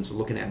Bethun's, they're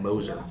looking at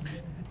Moser.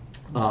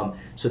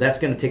 So that's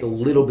going to take a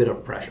little bit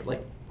of pressure.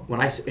 Like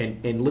when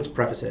and let's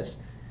preface this,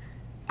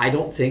 I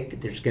don't think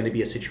there's going to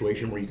be a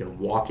situation where you can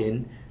walk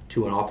in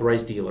to an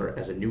authorized dealer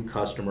as a new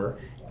customer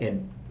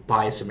and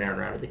buy a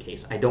Submariner out of the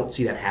case. I don't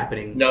see that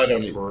happening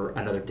for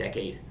another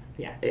decade.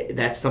 Yeah,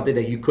 that's something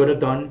that you could have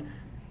done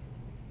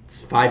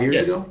 5 years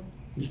ago.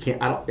 You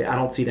can't. I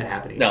don't see that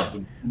happening.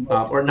 No,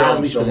 or not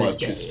at least so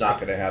much. It's not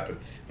going to happen.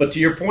 But to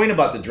your point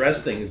about the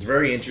dress thing, it's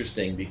very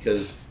interesting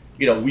because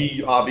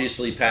we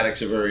obviously,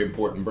 Patek's a very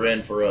important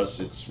brand for us.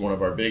 It's one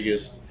of our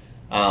biggest,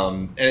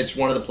 and it's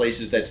one of the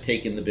places that's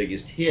taken the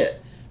biggest hit.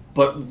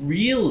 But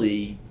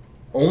really,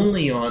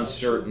 only on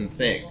certain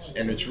things,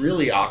 and it's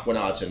really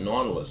Aquanauts and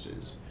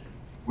Nautiluses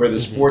where the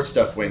sports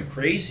stuff went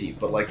crazy.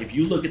 But like if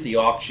you look at the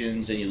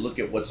auctions and you look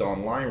at what's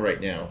online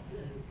right now,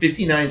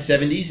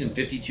 5970s and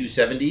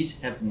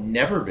 5270s have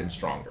never been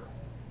stronger.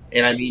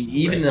 And I mean,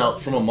 even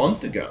from a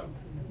month ago,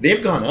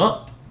 they've gone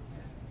up.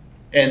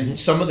 And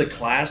some of the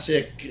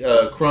classic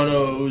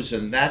chronos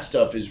and that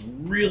stuff is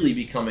really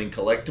becoming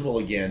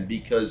collectible again,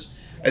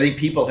 because I think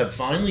people have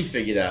finally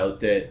figured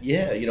out that,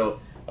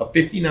 a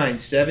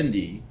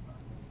 5970,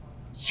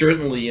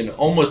 certainly in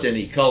almost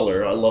any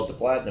color, I love the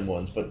platinum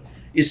ones, but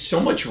is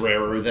so much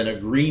rarer than a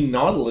green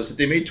Nautilus that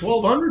they made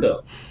 1,200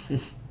 of. You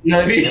know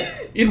what I mean?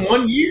 In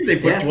 1 year, they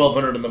put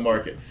 1,200 in the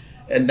market.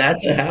 And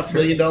that's a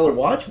 $500,000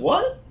 watch?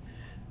 What?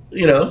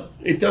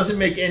 It doesn't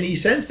make any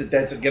sense that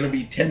that's going to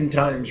be 10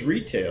 times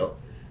retail.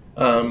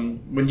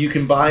 When you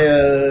can buy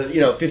a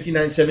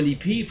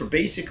 5970p for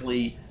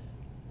basically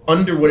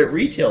under what it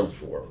retailed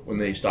for when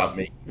they stopped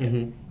making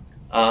it.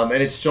 And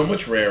it's so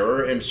much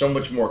rarer and so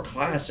much more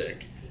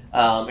classic.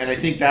 And I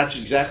think that's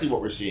exactly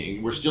what we're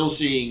seeing. We're still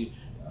seeing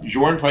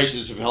Journe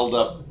prices have held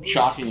up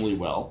shockingly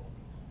well.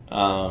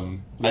 I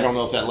don't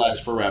know if that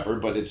lasts forever,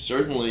 but it's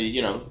certainly,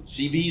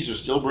 CBs are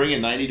still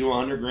bringing 90 to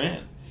 100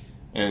 grand.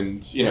 And,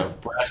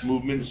 brass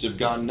movements have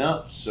gone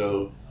nuts.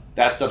 So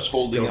that stuff's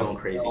holding up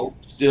crazy.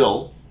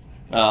 Still.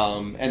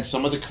 And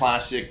some of the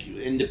classic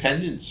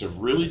independents have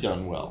really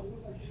done well.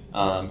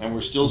 And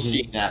we're still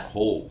seeing that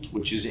hold,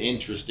 which is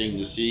interesting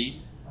to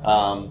see.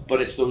 But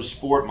it's those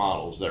sport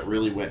models that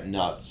really went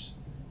nuts.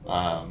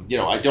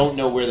 I don't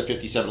know where the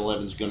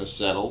 5711 is going to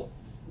settle.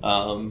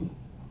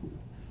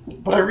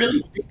 But I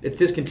really think it's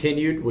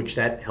discontinued, which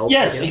that helps.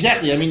 Yes,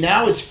 exactly. I mean,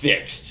 now it's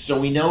fixed, so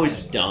we know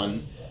it's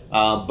done.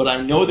 But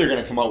I know they're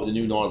going to come out with a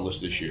new Nautilus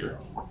this year.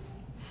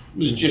 It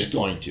was just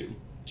going to.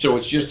 So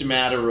it's just a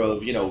matter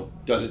of,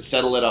 does it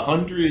settle at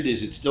 100?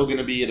 Is it still going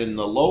to be in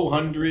the low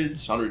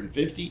hundreds,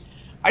 150?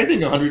 I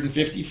think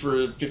 150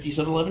 for a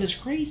 5711 is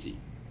crazy.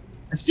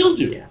 I still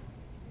do. Yeah.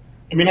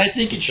 I mean, I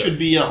think it should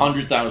be a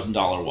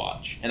 $100,000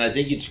 watch, and I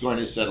think it's going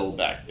to settle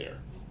back there.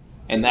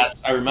 And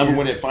I remember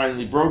when it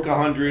finally broke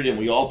 100, and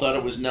we all thought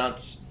it was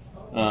nuts.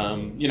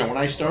 When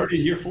I started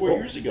here 4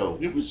 years ago,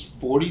 it was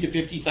 $40,000 to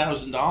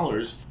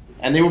 $50,000,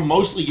 and they were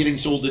mostly getting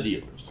sold to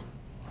dealers.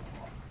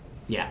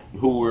 Yeah.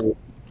 Who were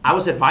I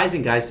was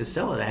advising guys to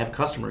sell it. I have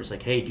customers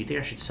like, hey, do you think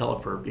I should sell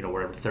it for,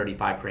 whatever,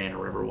 35 grand or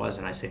whatever it was?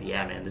 And I said,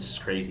 yeah, man, this is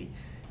crazy.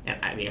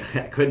 And I mean,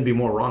 I couldn't be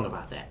more wrong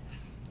about that.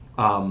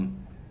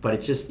 But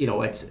it's just,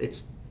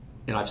 it's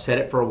I've said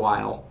it for a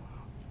while.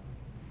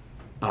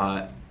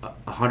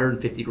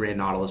 150 grand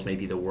Nautilus may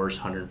be the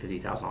worst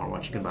 $150,000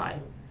 watch you can buy,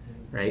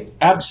 right?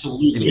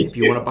 Absolutely. I mean, if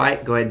you want to buy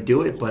it, go ahead and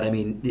do it. But I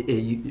mean,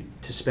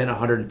 to spend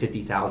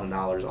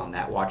 $150,000 on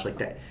that watch like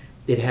that,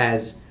 it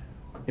has,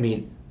 I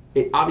mean,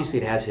 obviously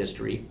it has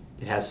history,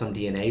 it has some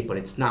DNA, but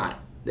it's not.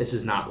 This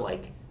is not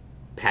like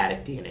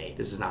Patek DNA.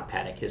 This is not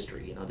Patek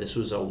history. This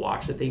was a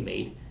watch that they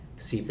made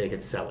to see if they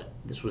could sell it.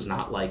 This was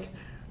not like,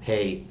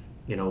 hey,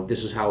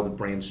 this is how the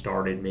brand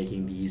started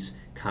making these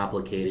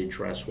complicated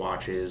dress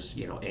watches,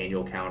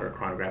 annual calendar,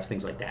 chronographs,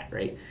 things like that,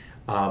 right?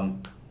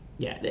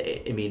 Yeah,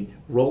 I mean,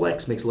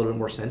 Rolex makes a little bit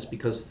more sense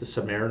because the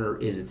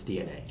Submariner is its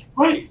DNA.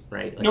 Right.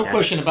 Right? No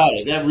question about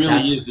it. That really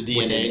is the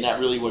what DNA, and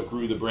that really what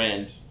grew the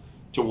brand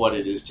to what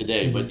it is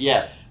today. Mm-hmm. But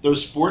yeah,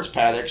 those sports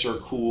Pateks are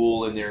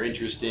cool and they're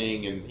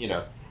interesting, and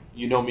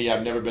you know me,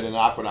 I've never been an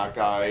Aquanaut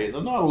guy.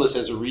 The Nautilus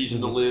has a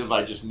reason to live.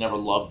 I just never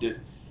loved it.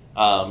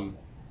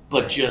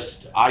 But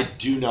just, I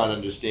do not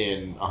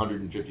understand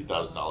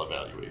 $150,000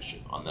 valuation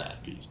on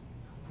that piece.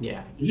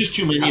 Yeah. There's just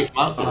too many of them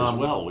out there as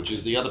well, which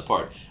is the other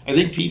part. I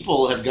think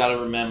people have got to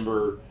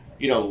remember,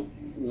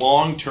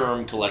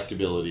 long-term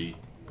collectability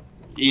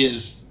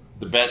is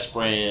the best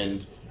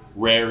brand,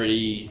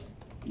 rarity,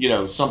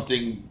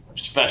 something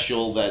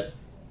special that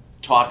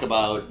talk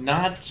about,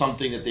 not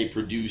something that they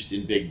produced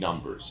in big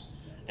numbers.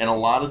 And a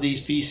lot of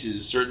these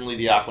pieces, certainly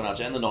the Aquanauts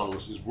and the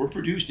Nautiluses, were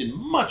produced in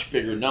much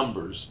bigger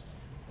numbers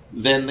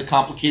than the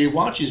complicated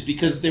watches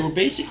because they were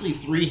basically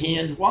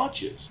three-hand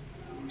watches.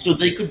 So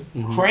they could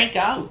crank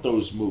out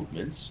those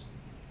movements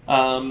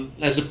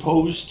as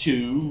opposed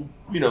to,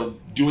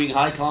 doing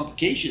high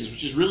complications,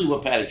 which is really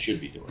what Patek should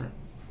be doing.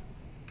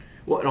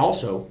 Well, and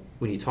also,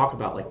 when you talk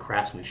about, like,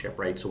 craftsmanship,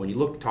 right? So when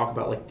you talk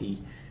about, like,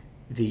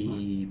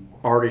 the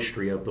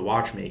artistry of the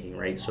watchmaking,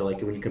 right? So,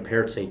 like, when you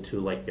compare it, say, to,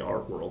 like, the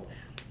art world,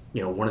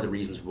 one of the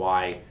reasons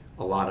why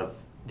a lot of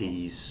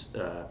these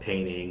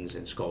paintings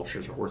and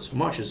sculptures are worth so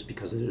much is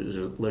because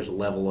there's a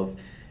level of,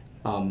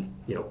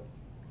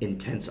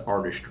 intense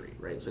artistry,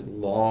 right? It's like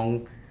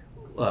long,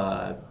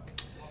 how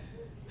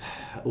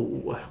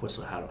do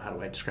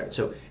I describe it?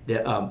 So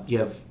you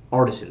have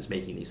artisans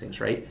making these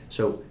things, right?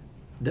 So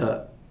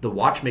the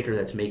watchmaker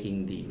that's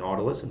making the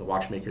Nautilus and the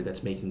watchmaker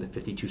that's making the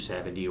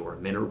 5270 or a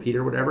Minute Repeat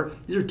or whatever,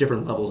 these are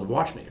different levels of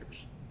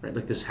watchmakers, right?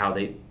 Like this is how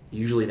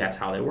that's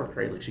how they work,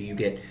 right? Like so you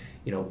get,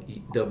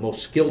 the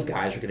most skilled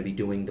guys are going to be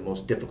doing the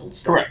most difficult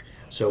stuff. Correct.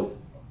 So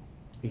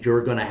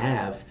you're going to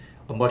have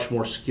a much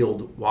more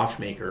skilled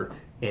watchmaker,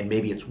 and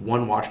maybe it's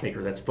one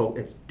watchmaker that's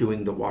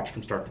doing the watch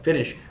from start to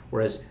finish,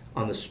 whereas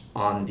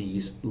on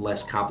these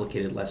less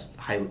complicated, less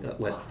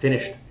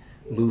finished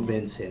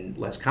movements and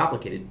less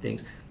complicated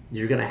things,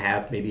 you're going to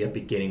have maybe a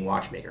beginning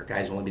watchmaker.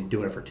 Guy's only been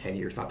doing it for 10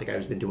 years, not the guy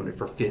who's been doing it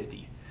for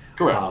 50.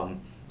 Correct.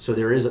 So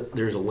there's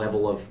a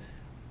level of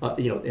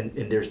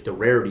and there's the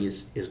rarity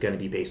is going to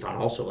be based on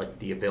also like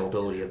the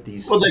availability of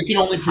these. Well, they can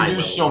only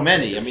produce so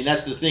many. I mean,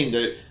 that's the thing.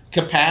 The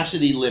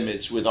capacity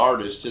limits with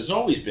artists has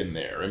always been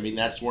there. I mean,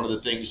 that's one of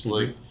the things. Mm-hmm.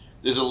 Like,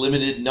 there's a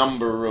limited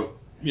number of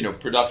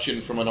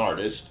production from an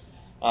artist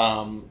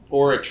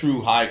or a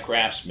true high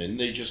craftsman.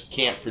 They just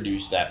can't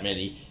produce that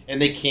many,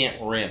 and they can't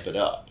ramp it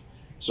up.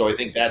 So I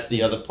think that's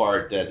the other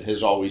part that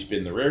has always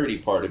been the rarity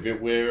part of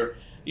it. Where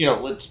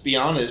let's be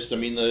honest. I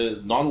mean,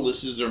 the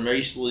Nautiluses are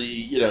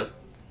mostly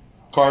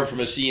carved from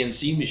a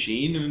CNC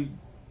machine and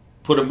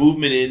put a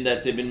movement in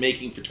that they've been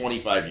making for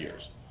 25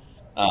 years.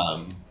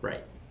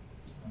 Right.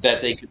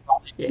 That they could...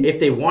 If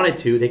they wanted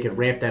to, they could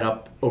ramp that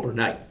up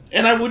overnight.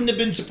 And I wouldn't have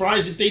been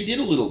surprised if they did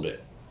a little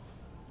bit.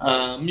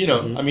 I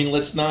mean,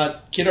 let's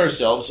not kid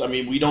ourselves. I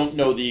mean, we don't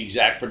know the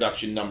exact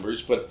production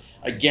numbers, but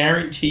I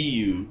guarantee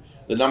you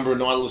the number of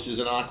Nautiluses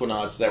and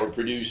Aquanauts that were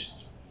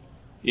produced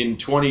in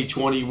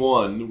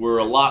 2021 were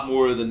a lot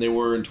more than they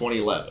were in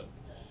 2011.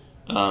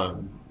 You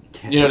know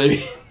what I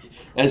mean?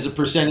 As a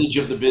percentage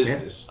of the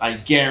business, yeah. I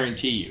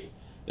guarantee you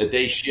that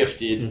they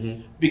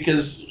shifted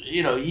because,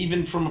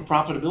 even from a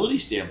profitability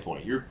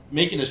standpoint, you're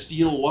making a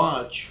steel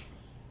watch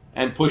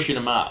and pushing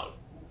them out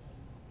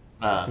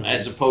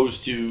as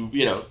opposed to,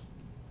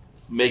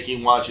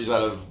 making watches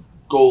out of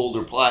gold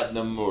or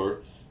platinum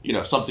or,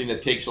 something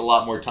that takes a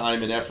lot more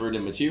time and effort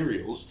and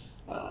materials.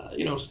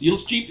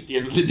 Steel's cheap at the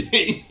end of the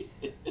day.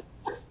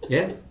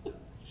 Yeah.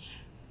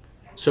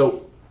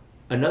 So...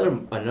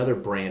 Another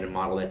brand and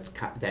model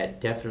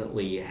that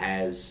definitely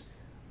has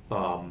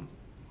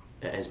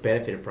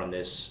benefited from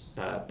this,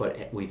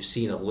 but we've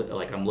seen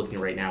I'm looking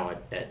right now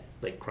at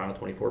like Chrono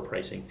 24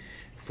 pricing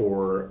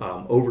for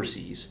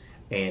overseas,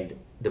 and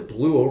the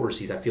blue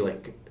overseas I feel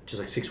like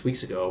just like 6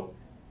 weeks ago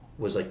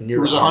was like near.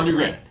 It was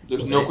 $100,000.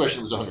 There's no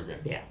question it was $100,000.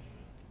 Yeah,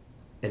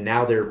 and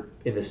now they're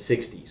in the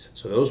 60s.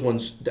 So those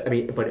ones, I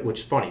mean, but which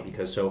is funny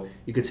because so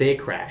you could say it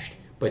crashed,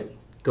 but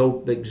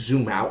go like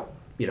zoom out,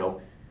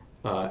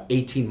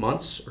 18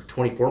 months or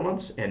 24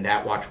 months, and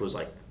that watch was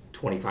like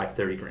 25,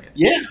 30 grand.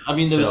 Yeah, I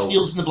mean, the So,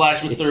 Steels and the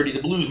Blacks were it's- 30.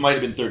 The Blues might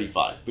have been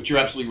 35, but you're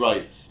absolutely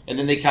right. And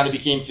then they kind of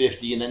became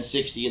 50, and then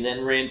 60, and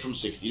then ran from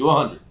 60 to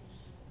 100,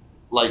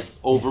 like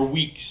over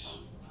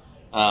weeks.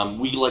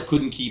 We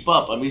couldn't keep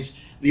up. I mean,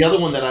 the other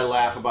one that I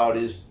laugh about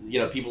is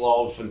people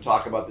often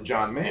talk about the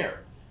John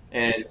Mayer,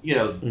 and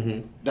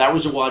that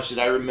was a watch that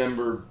I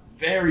remember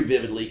very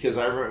vividly because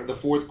I remember the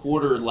fourth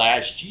quarter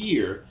last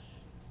year.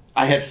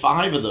 I had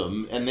 5 of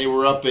them, and they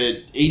were up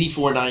at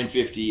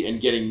 84,950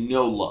 and getting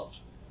no love.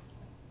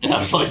 And I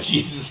was like,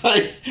 Jesus,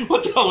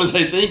 what the hell was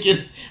I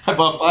thinking? I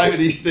bought 5 of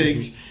these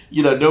things.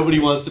 Nobody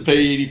wants to pay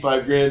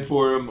 85 grand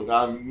for them.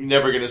 I'm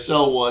never going to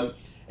sell one.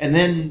 And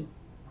then,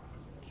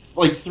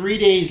 3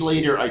 days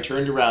later, I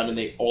turned around and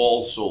they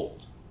all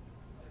sold.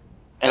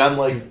 And I'm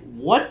like,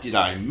 what did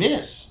I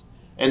miss?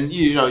 And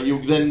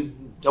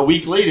then a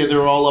week later,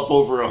 they're all up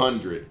over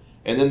 100.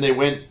 And then they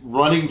went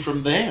running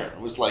from there.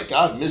 It was like,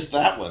 God, missed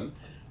that one.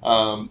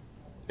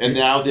 And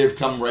now they've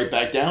come right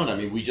back down. I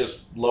mean, we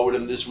just lowered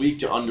them this week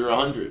to under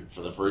 100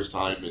 for the first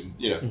time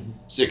in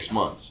 6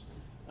 months.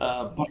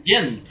 But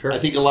again, Sure. I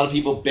think a lot of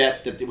people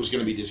bet that it was going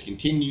to be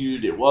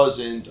discontinued. It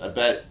wasn't. I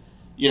bet,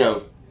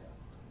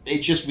 it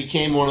just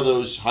became one of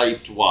those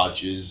hyped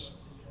watches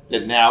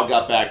that now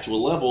got back to a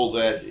level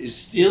that is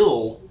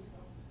still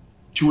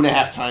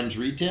 2.5 times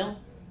retail.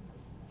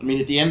 I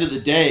mean, at the end of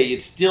the day,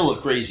 it's still a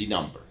crazy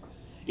number.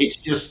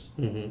 It's just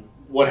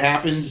what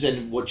happens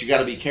and what you got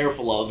to be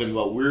careful of, and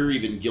what we're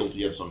even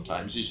guilty of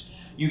sometimes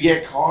is you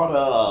get caught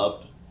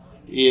up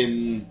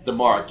in the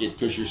market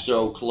because you're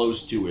so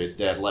close to it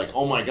that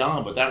oh my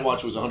God, but that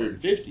watch was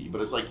 150,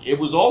 but it's it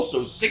was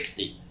also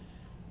 60.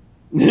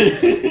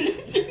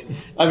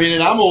 I mean,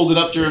 and I'm old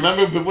enough to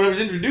remember, but when it was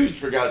introduced,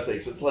 for God's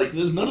sakes, it's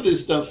there's none of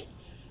this stuff,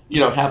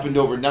 happened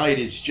overnight.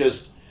 It's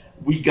just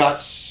we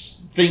got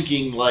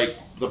thinking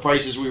the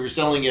prices we were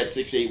selling at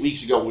 6-8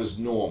 weeks ago was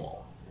normal.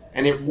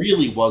 And it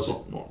really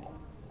wasn't normal.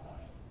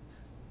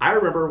 I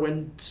remember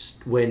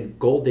when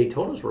gold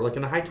Daytonas were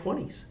in the high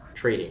 20s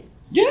trading.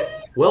 Yeah.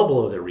 Well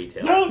below their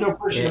retail. No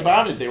question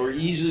about it. They were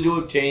easy to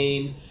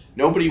obtain.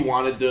 Nobody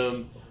wanted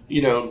them.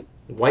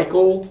 White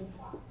gold,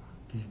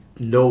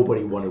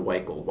 nobody wanted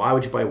white gold. Why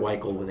would you buy white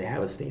gold when they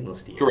have a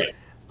stainless steel? Correct.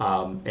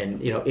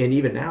 And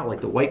even now,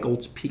 the white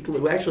gold's peak.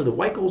 Actually, the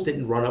white golds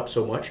didn't run up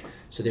so much.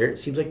 So it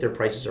seems like their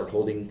prices are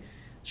holding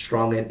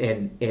strong.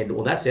 And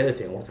well, that's the other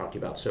thing I want to talk to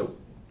you about. So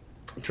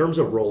in terms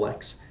of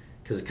Rolex,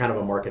 because it's kind of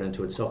a market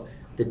unto itself,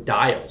 the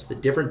dials, the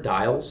different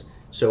dials.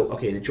 So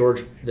okay,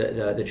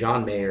 the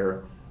John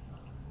Mayer,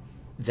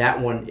 that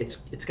one,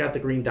 it's got the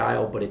green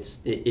dial, but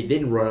it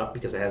didn't run up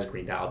because it has a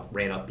green dial. It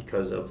ran up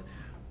because of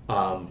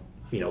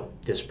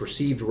this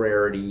perceived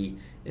rarity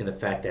and the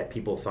fact that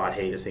people thought,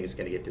 hey, this thing is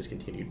going to get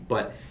discontinued.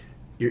 But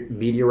your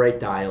meteorite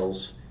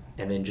dials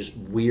and then just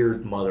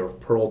weird mother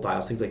of pearl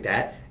dials, things like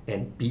that,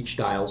 and beach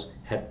dials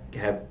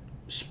have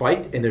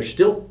spiked, and they're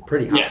still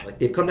pretty high. Yeah.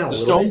 They've come down a The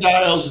little stone bit.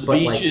 dials, the but,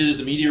 beaches,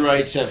 the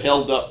meteorites have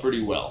held up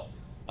pretty well.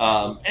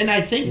 And I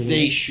think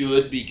they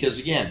should because,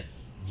 again,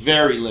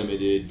 very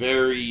limited,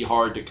 very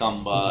hard to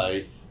come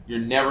by. You're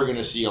never going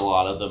to see a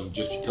lot of them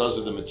just because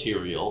of the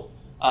material.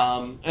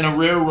 And a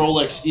rare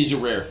Rolex is a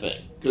rare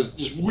thing because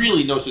there's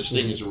really no such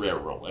thing as a rare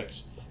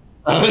Rolex.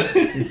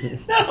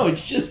 No,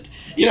 it's just,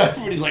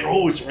 everybody's like,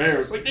 oh, it's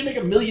rare. It's they make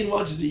 1 million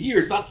watches a year.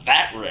 It's not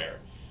that rare.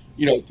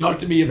 Talk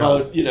to me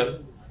about,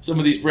 some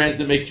of these brands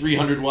that make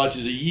 300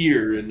 watches a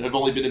year and have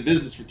only been in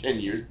business for 10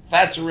 years.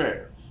 That's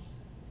rare.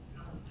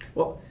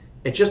 Well,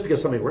 and just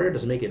because something rare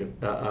doesn't make it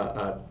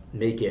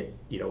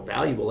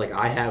valuable.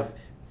 I have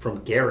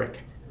from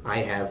Garrick, I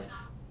have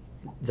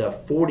the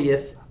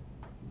 40th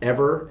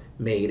ever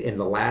made and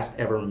the last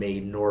ever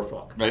made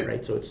Norfolk.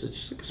 Right. So it's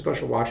just a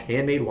special watch,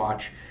 handmade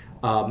watch.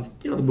 The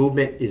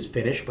movement is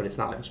finished, but it's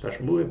not a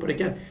special movement. But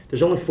again,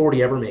 there's only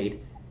 40 ever made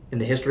in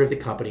the history of the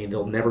company, and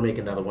they'll never make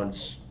another one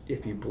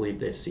if you believe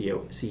the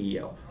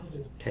CEO.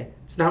 Okay,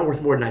 it's not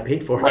worth more than I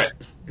paid for it.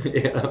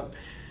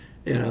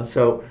 Right.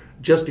 So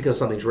just because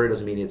something's rare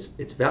doesn't mean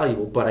it's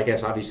valuable. But I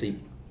guess obviously,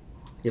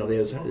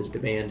 there's this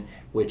demand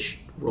which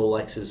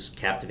Rolex has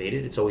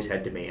captivated. It's always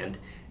had demand,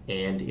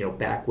 and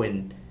back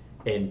when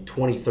in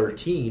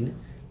 2013,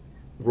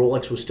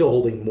 Rolex was still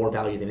holding more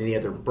value than any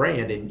other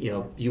brand, and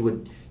you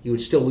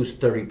would still lose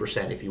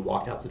 30% if you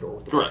walked out the door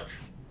with the watch.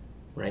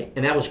 Right,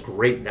 and that was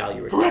great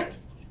value. Correct.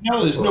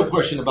 No, there's no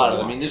question about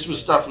it. I mean, this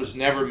was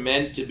never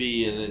meant to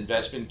be an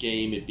investment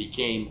game. It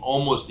became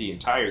almost the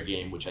entire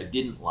game, which I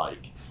didn't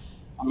like.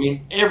 I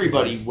mean,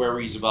 everybody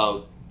worries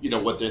about,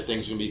 what their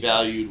thing's going to be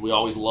valued. We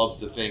always love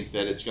to think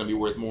that it's going to be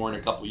worth more in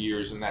a couple of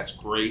years, and that's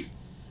great.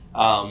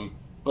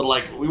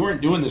 But, we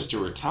weren't doing this to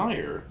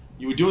retire.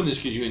 You were doing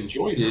this because you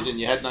enjoyed it and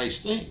you had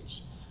nice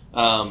things.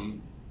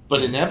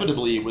 But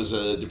inevitably, it was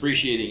a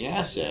depreciating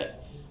asset.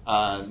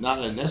 Not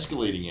an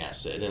escalating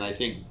asset, and I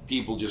think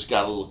people just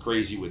got a little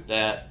crazy with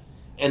that,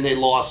 and they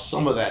lost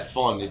some of that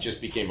fun. It just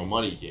became a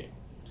money game.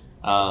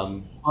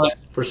 But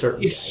For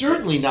certain, it's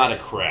certainly not a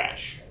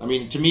crash. I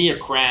mean, to me, a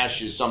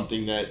crash is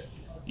something that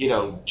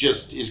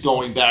just is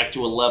going back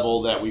to a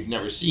level that we've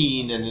never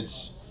seen, and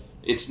it's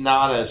It's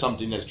not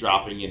something that's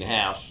dropping in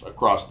half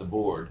across the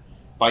board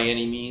by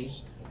any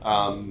means.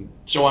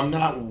 So I'm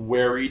not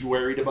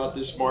worried about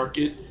this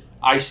market.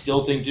 I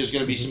still think there's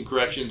going to be some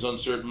corrections on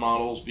certain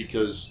models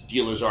because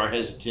dealers are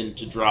hesitant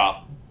to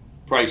drop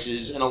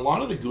prices, and a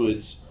lot of the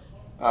goods,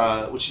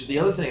 which is the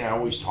other thing I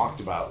always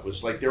talked about,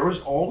 was like there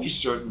was always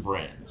certain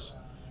brands,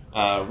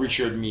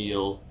 Richard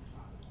Mille,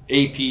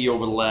 AP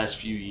over the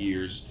last few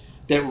years,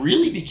 that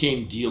really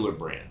became dealer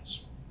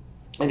brands.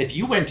 And if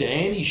you went to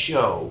any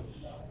show,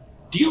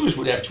 dealers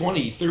would have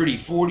 20, 30,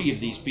 40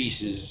 of these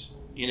pieces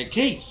in a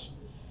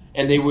case,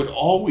 and they would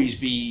always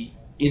be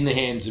in the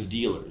hands of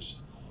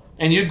dealers.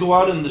 And you'd go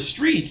out in the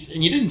streets,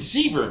 and you didn't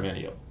see very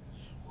many of them.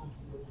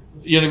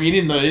 You know what I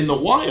mean? In the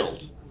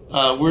wild.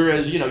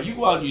 Whereas, you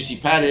go out and you see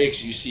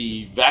Patek's, you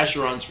see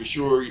Vacherons for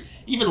sure,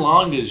 even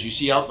Longas you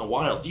see out in the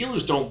wild.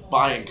 Dealers don't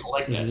buy and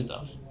collect that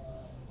stuff.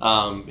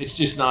 It's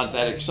just not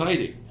that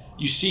exciting.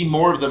 You see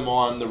more of them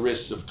on the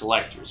wrists of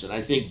collectors, and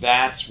I think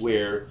that's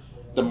where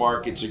the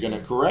markets are going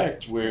to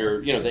correct, where,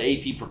 the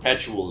AP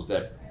perpetuals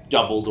that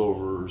doubled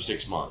over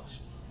 6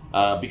 months,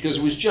 because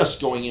it was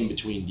just going in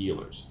between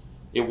dealers.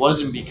 It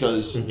wasn't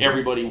because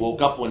everybody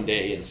woke up one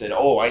day and said,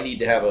 "Oh, I need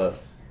to have a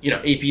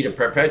AP to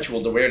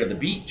perpetual to wear to the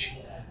beach."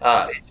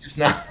 It's just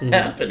not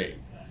happening.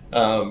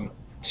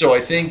 So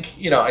I think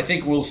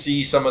we'll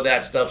see some of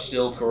that stuff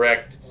still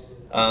correct,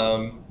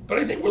 but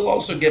I think we'll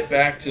also get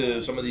back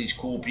to some of these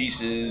cool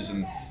pieces,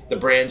 and the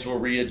brands will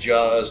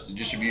readjust, the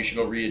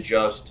distribution will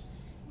readjust.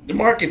 The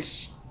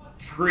market's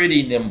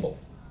pretty nimble,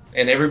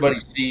 and everybody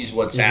sees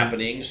what's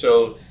happening.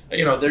 So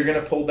they're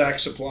going to pull back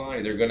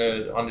supply. They're going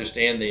to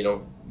understand they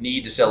don't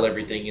need to sell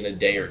everything in a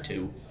day or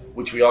two,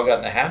 which we all got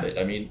in the habit.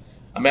 I mean,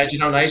 imagine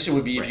how nice it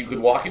would be if you could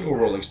walk into a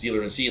Rolex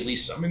dealer and see at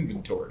least some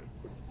inventory.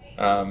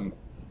 Let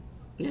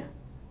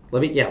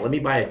me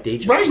buy a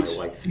Datejust for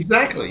my wife.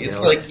 Exactly.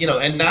 It's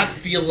and not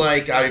feel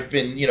like I've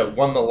been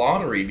won the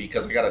lottery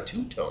because I got a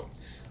two-tone.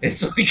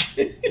 It's like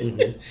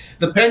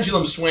the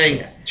pendulum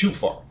swang too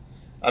far.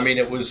 I mean,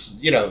 it was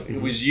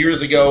it was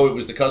years ago. It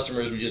was the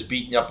customers were just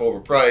beating up over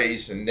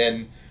price, and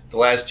then the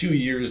last 2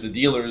 years, the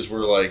dealers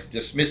were like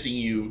dismissing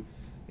you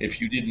if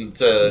you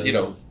didn't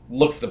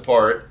look the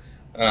part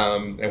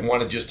and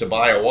wanted just to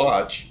buy a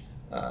watch.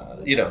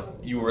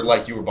 You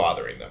were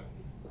bothering them,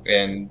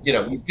 and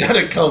we've got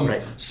to come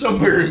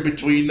somewhere in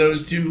between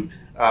those two.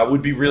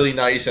 Would be really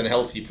nice and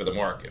healthy for the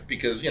market,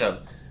 because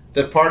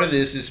the part of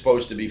this is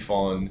supposed to be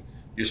fun.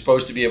 You're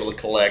supposed to be able to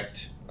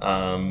collect,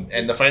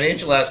 and the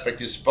financial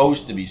aspect is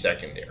supposed to be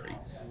secondary.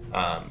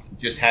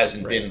 Just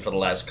hasn't been for the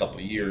last couple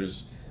of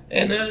years.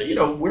 And,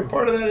 we're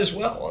part of that as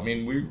well. I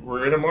mean,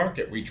 we're in a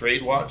market. We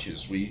trade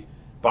watches. We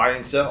buy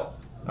and sell.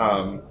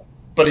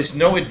 But it's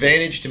no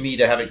advantage to me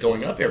to have it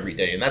going up every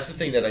day. And that's the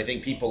thing that I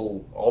think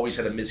people always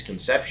had a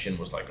misconception,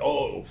 was like,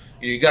 oh,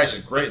 you guys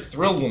are great,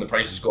 thrilled when the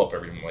prices go up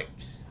every day. I'm like,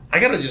 I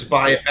got to just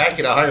buy it back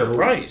at a higher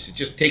price. It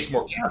just takes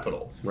more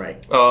capital.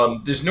 Right.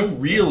 There's no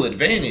real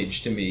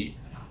advantage to me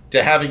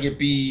to having it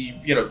be,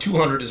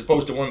 200 as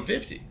opposed to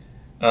 150.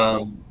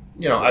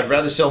 I'd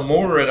rather sell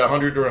more at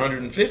 100 or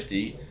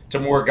 150 to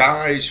more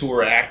guys who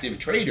are active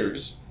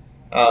traders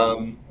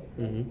than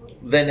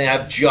to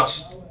have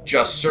just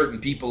certain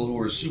people who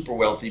are super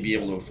wealthy be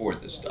able to afford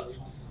this stuff.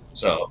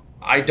 So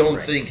I don't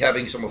think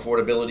having some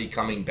affordability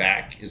coming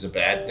back is a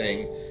bad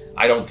thing.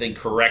 I don't think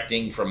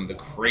correcting from the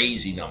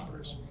crazy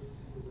numbers.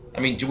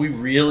 I mean, do we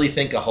really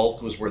think a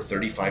Hulk was worth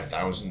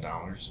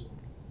 $35,000?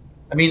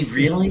 I mean,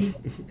 really?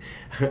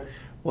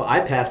 Well, I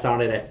passed on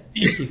it at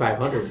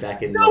 $5,500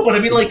 back in. No, but I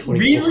mean, like,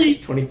 really?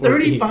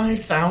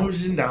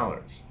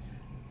 $35,000.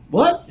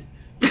 What?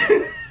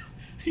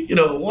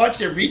 A watch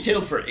that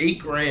retailed for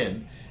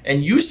 $8,000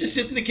 and used to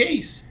sit in the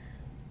case.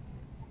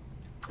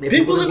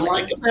 People didn't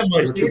like them that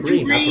much. They were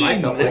too green. That's what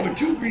I felt like. They were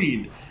too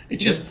green. It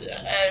just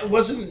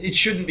it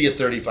shouldn't be a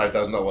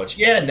 $35,000 watch.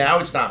 Yeah, now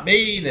it's not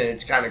made and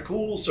it's kind of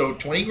cool. So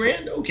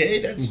 $20,000, okay,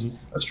 that's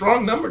a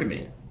strong number to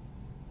me.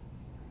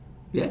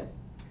 Yeah,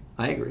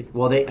 I agree.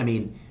 Well,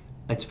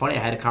 it's funny. I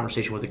had a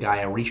conversation with a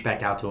guy. I reached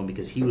back out to him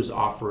because he was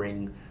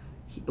offering.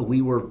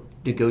 We were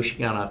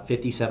negotiating on a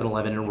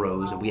 5711 in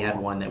Rose, and we had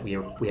one that we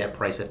had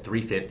priced at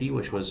 $350,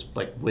 which was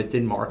like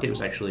within market. It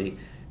was actually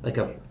like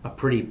a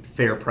pretty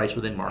fair price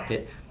within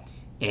market,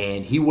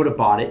 and he would have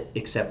bought it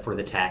except for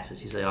the taxes.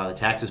 He said, "Oh, the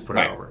taxes put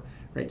it over."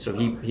 Right, so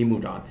he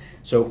moved on.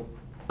 So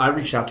I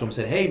reached out to him and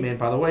said, "Hey, man,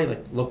 by the way,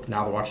 look,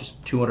 now the watch is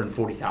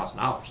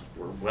 $240,000.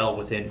 We're well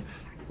within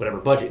whatever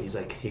budget."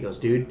 He goes,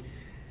 "Dude,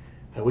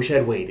 I wish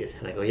I'd waited."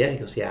 And I go, "Yeah." He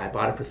goes, "Yeah, I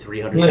bought it for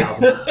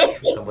 $300,000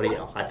 for somebody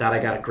else. I thought I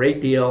got a great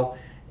deal,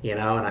 And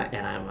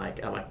I'm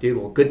like, dude,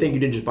 well, good thing you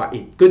didn't buy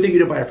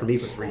it for me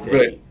for $350.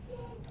 Right.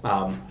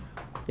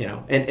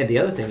 And the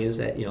other thing is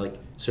that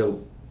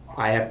so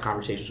I have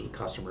conversations with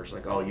customers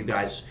like, oh, you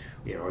guys,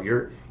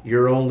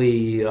 you're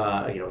only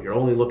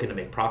looking to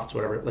make profits,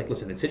 whatever. Like,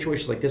 listen, in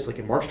situations like this, like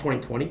in March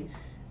 2020,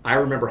 I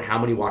remember how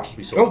many watches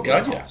we sold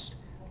below cost.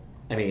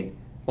 I mean,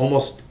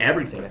 almost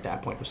everything at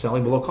that point was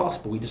selling below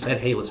cost, but we just said,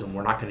 hey, listen,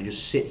 we're not going to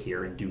just sit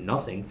here and do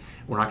nothing.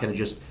 We're not going to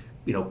just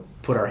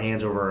put our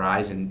hands over our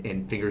eyes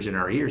and fingers in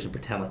our ears and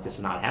pretend like this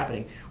is not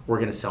happening. We're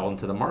going to sell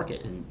into the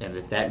market, and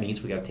if that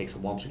means we got to take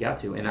some lumps, we got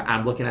to. And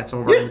I'm looking at some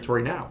of our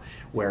inventory now,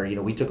 where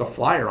we took a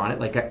flyer on it,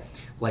 like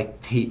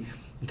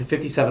the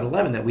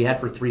 5711 that we had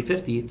for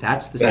 $350.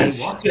 That's the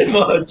same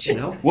watch. Too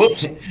much.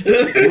 Whoops.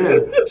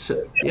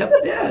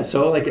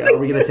 So like, are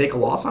we going to take a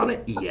loss on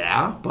it?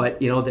 Yeah, but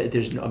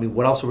there's no. I mean,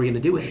 what else are we going to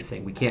do with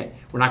anything? We can't.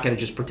 We're not going to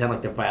just pretend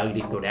like the value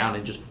didn't go down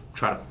and just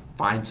try to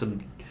find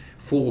some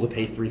fool to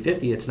pay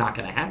 $350. It's not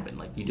going to happen.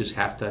 Like, you just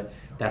have to.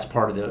 That's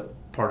part of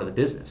the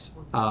business.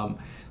 But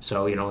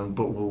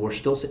we're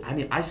still. I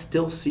mean, I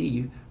still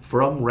see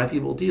from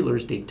reputable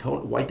dealers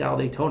White Dial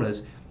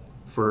Daytonas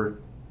for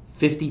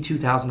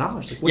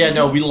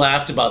 $52,000. We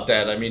laughed about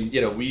that. I mean,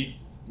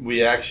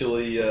 we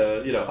actually,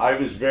 I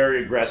was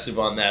very aggressive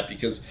on that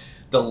because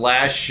the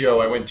last show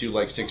I went to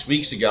like 6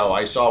 weeks ago,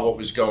 I saw what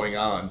was going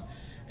on,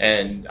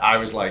 and I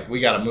was like, we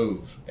got to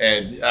move.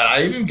 And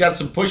I even got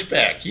some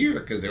pushback here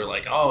because they were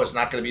like, oh, it's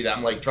not going to be that.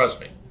 I'm like,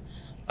 trust me,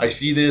 I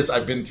see this.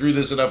 I've been through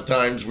this enough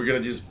times. We're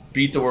going to just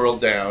beat the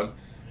world down.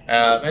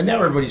 And now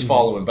everybody's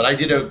following. But I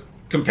did a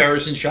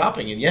comparison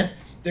shopping, and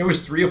there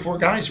was 3 or 4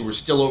 guys who were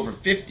still over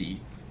 50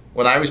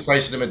 when I was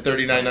pricing them at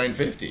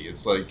 $39,950.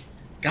 It's like,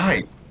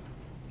 guys.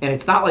 And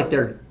it's not like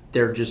they're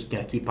just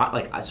going to keep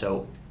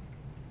so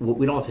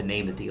we don't have to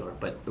name the dealer,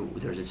 but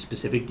there's a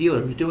specific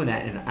dealer who's doing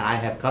that, and I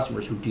have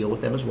customers who deal with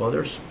them as well.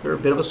 They're a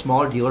bit of a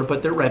smaller dealer,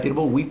 but they're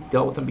reputable. We've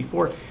dealt with them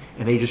before,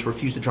 and they just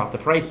refuse to drop the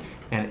price.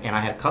 And I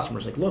had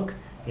customers like, look,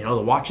 the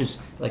watch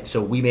is like,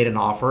 so we made an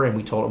offer, and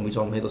we told them,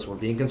 hey, listen, we're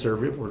being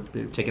conservative.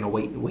 We're taking a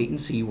wait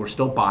and see. We're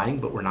still buying,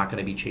 but we're not going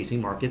to be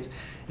chasing markets.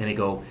 And they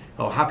go,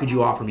 oh, how could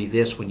you offer me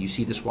this when you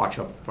see this watch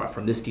up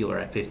from this dealer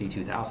at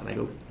 $52,000? I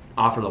go,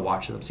 offer the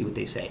watch to them, see what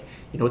they say.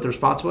 You know what the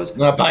response was?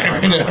 Not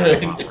buying.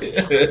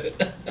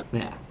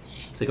 Yeah.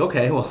 It's like,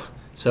 okay, well,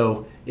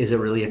 so is it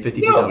really a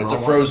 $52,000? No, it's a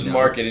frozen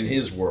market in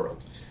his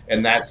world,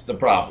 and that's the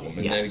problem.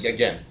 And then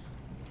again,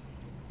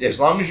 as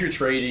long as you're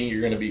trading,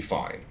 you're going to be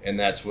fine. And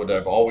that's what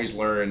I've always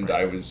learned.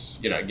 I was,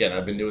 again,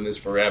 I've been doing this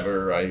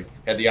forever. I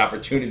had the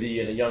opportunity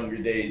in the younger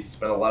days to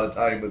spend a lot of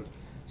time with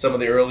some of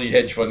the early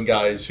hedge fund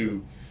guys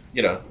who,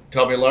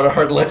 taught me a lot of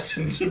hard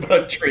lessons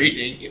about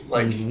trading.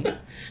 Like,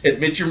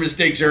 admit your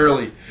mistakes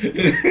early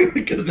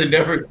because they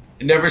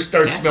never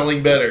start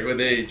smelling better with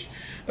age.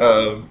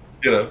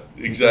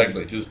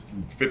 Exactly. Just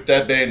rip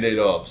that Band-Aid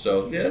off.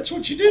 So, that's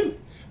what you do.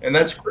 And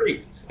that's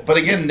great. But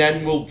again,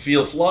 then we'll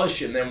feel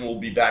flush, and then we'll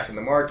be back in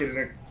the market,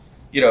 and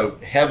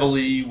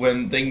heavily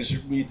when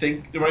we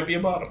think there might be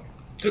a bottom,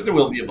 because there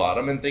will be a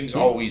bottom, and things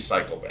always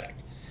cycle back,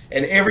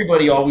 and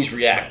everybody always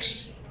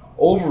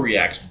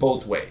overreacts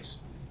both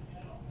ways.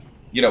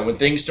 When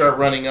things start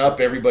running up,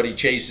 everybody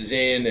chases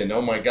in, and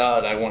oh my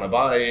God, I want to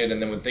buy it,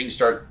 and then when things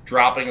start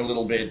dropping a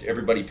little bit,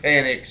 everybody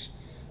panics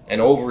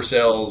and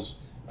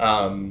oversells.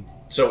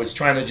 So it's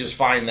trying to just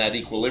find that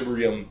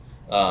equilibrium.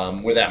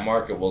 Where that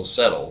market will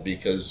settle,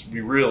 because we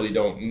really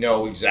don't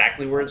know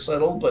exactly where it's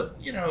settled, but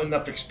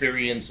enough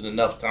experience and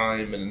enough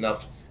time and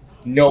enough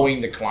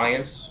knowing the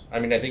clients. I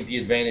mean, I think the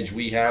advantage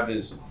we have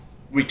is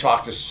we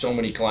talk to so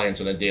many clients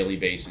on a daily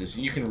basis,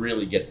 and you can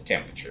really get the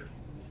temperature.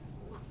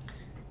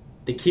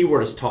 The key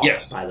word is talk.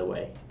 Yes. By the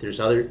way, there's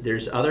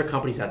other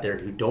companies out there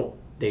who don't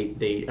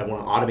they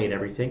want to automate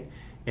everything,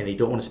 and they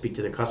don't want to speak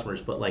to their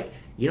customers. But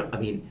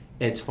and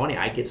it's funny.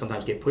 I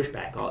sometimes get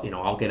pushback.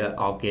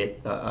 I'll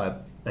get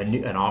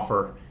an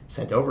offer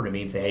sent over to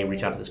me and say, hey,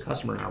 reach out to this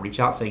customer. And I'll reach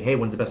out saying, hey,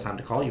 when's the best time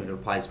to call you? And the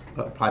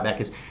reply back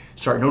is,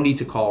 no need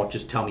to call,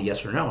 just tell me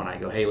yes or no. And I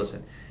go, hey,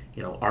 listen,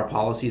 our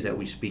policy is that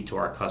we speak to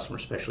our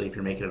customers, especially if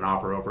you're making an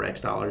offer over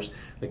X dollars,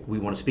 like we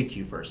want to speak to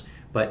you first.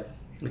 But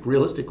like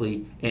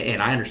realistically,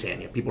 and I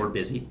understand, people are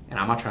busy, and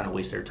I'm not trying to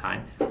waste their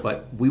time,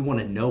 but we want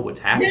to know what's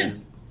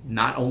happening,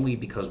 not only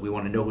because we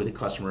want to know who the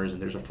customer is and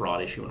there's a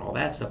fraud issue and all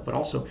that stuff, but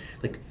also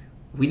like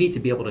we need to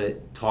be able to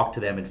talk to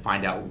them and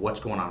find out what's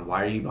going on.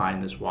 Why are you buying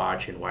this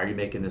watch, and why are you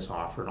making this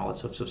offer and all that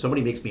stuff? So if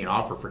somebody makes me an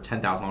offer for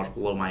 $10,000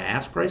 below my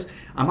ask price,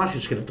 I'm not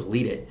just going to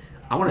delete it.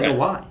 I want to know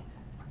why.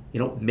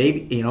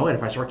 Maybe, and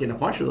if I start getting a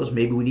bunch of those,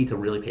 maybe we need to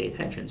really pay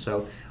attention.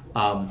 So,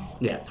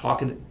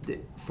 talking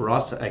for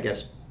us, I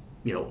guess,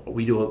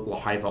 we do a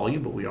high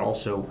volume, but we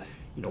also,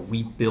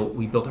 we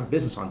built our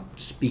business on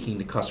speaking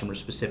to customers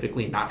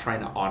specifically and not trying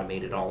to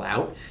automate it all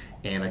out.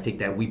 And I think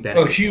that we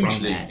benefit hugely.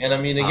 from that. And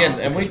I mean, again,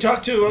 and we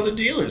talk to other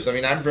dealers. I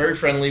mean, I'm very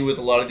friendly with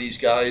a lot of these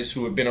guys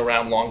who have been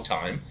around a long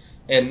time.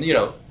 And,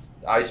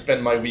 I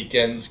spend my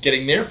weekends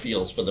getting their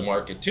feels for the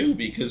market too,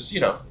 because,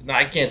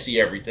 I can't see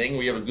everything.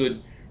 We have a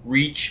good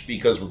reach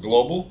because we're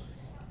global.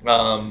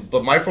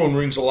 But my phone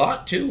rings a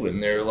lot too.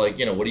 And they're like,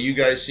 what are you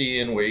guys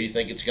seeing? Where do you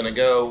think it's going to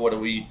go? What do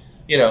we,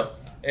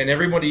 and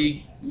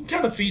everybody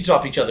kind of feeds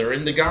off each other.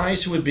 And the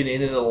guys who have been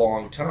in it a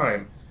long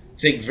time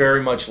think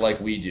very much like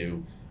we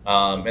do.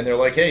 And they're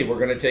like, hey, we're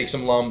going to take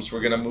some lumps,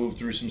 we're going to move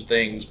through some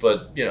things,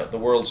 but, the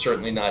world's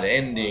certainly not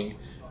ending.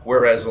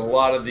 Whereas a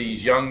lot of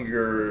these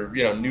younger,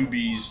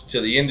 newbies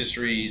to the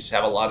industries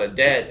have a lot of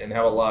debt and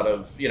have a lot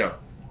of,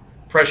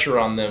 pressure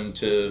on them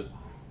to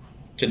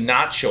to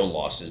not show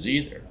losses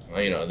either.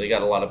 They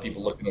got a lot of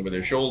people looking over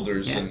their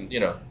shoulders, and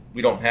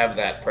we don't have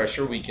that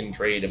pressure. We can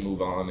trade and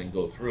move on and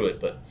go through it.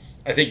 But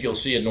I think you'll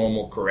see a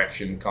normal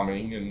correction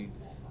coming, and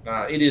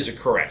it is a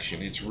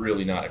correction. It's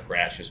really not a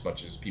crash as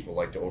much as people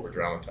like to over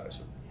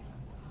dramatize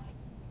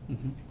it.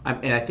 Mm-hmm.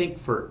 And I think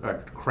for a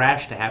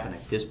crash to happen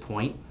at this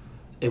point,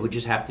 it would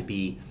just have to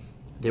be,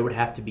 there would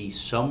have to be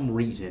some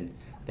reason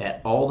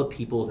that all the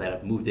people that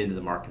have moved into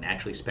the market and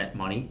actually spent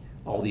money,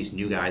 all these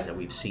new guys that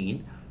we've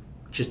seen,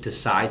 just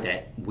decide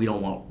that we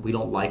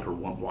don't like or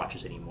want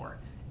watches anymore.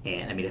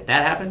 And I mean, if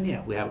that happened,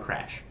 yeah, we have a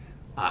crash.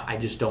 I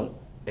just don't.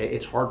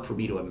 It's hard for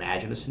me to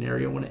imagine a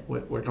scenario when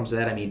it comes to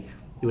that. I mean,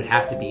 it would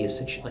have to be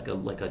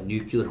like a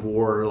nuclear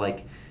war,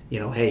 like,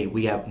 hey,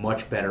 we have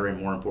much better and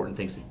more important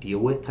things to deal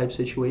with type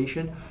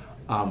situation,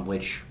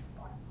 which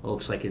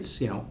looks like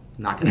it's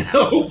not going to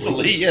happen.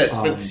 Hopefully, yes.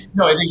 But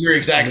no, I think you're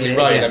exactly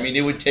right. Yeah. I mean,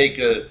 it would take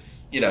a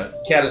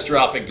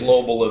catastrophic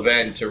global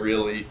event to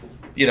really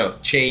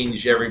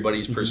change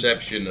everybody's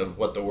perception of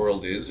what the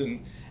world is, and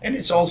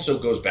it also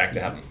goes back to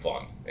having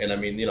fun. And I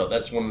mean,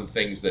 that's one of the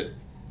things that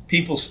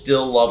people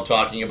still love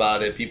talking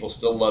about it. People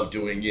still love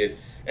doing it,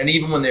 and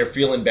even when they're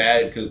feeling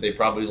bad because they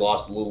probably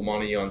lost a little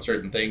money on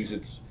certain things,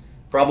 it's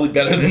probably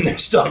better than their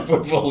stock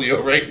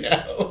portfolio right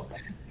now.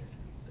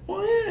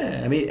 Well,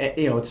 yeah. I mean,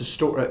 it's a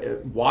store.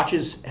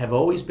 Watches have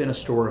always been a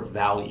store of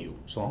value,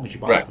 so long as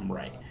you buy them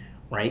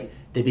right?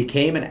 They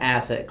became an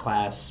asset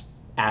class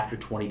after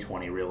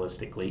 2020,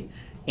 realistically.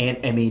 And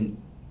I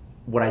mean,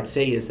 what I'd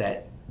say is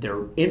that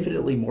they're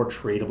infinitely more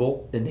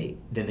tradable than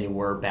they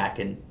were back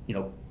in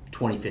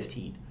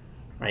 2015,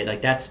 right?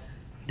 Like that's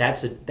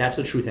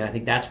the truth, and I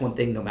think that's one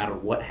thing. No matter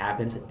what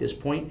happens at this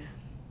point,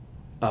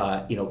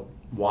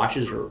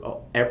 watches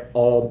are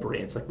all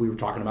brands. Like we were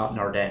talking about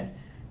Nardin,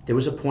 there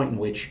was a point in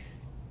which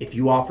if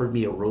you offered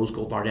me a rose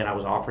gold Nardin, I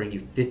was offering you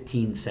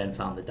 15 cents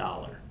on the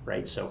dollar,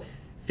 right? So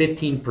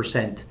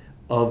 15%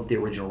 of the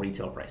original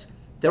retail price.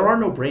 There are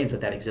no brands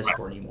that exist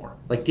for anymore.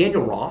 Like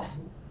Daniel Roth,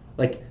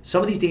 like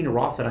some of these Daniel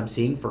Roths that I'm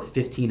seeing for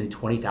 $15,000 and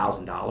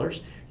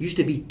 $20,000 used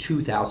to be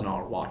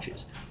 $2,000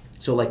 watches.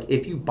 So like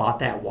if you bought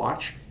that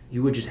watch,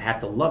 you would just have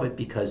to love it,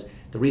 because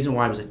the reason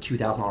why it was a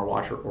 $2,000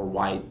 watch, or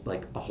why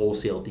like a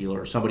wholesale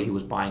dealer or somebody who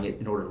was buying it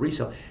in order to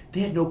resell,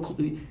 they had no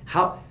clue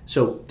how.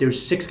 So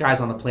there's 6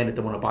 guys on the planet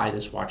that want to buy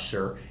this watch,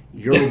 sir.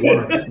 You're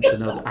one of them. So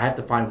no, I have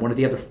to find one of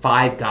the other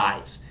 5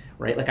 guys.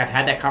 Right, like I've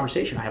had that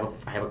conversation. I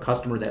have a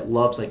customer that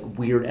loves like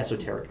weird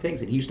esoteric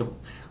things, and he used to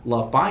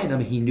love buying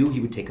them. And he knew he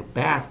would take a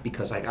bath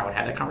because I would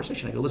have that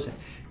conversation. I go, listen,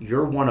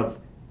 you're one of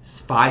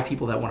 5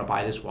 people that want to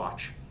buy this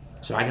watch,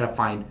 so I got to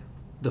find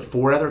the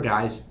 4 other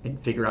guys and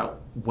figure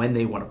out when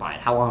they want to buy it.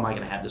 How long am I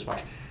going to have this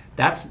watch?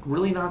 That's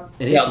really not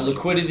an issue. Yeah,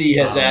 liquidity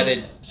has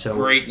added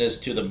greatness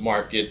to the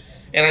market,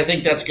 and I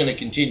think that's going to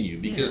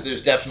continue because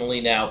there's definitely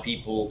now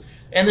people,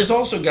 and there's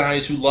also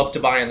guys who love to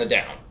buy on the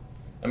down.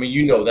 I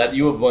mean, that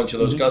you have a bunch of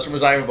those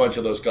customers. I have a bunch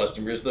of those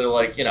customers. They're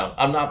like,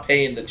 I'm not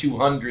paying the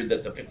 $200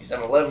 that the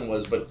 5711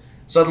 was, but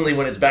suddenly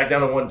when it's back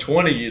down to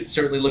 120, it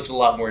certainly looks a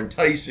lot more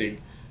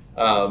enticing,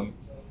 and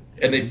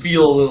they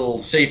feel a little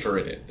safer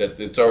in it. That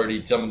it's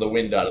already some of the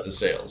wind out of the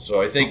sails.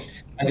 So I think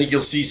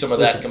you'll see some of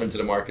that come into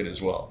the market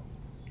as well.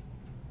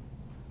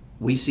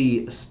 We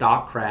see a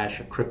stock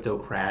crash, a crypto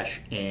crash,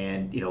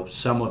 and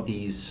some of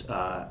these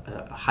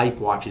hype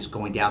watches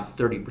going down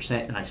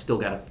 30%, and I still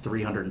got a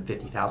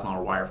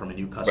 $350,000 wire from a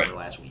new customer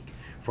last week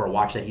for a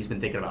watch that he's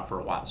been thinking about for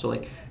a while. So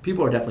like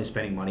people are definitely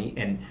spending money,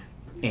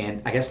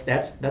 and I guess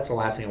that's the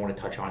last thing I want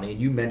to touch on. And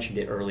you mentioned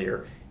it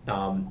earlier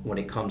when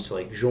it comes to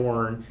like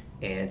Journe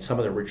and some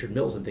of the Richard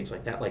Milles and things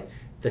like that. Like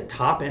the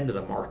top end of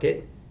the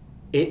market,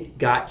 it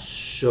got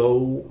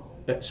so.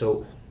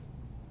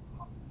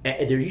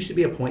 There used to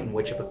be a point in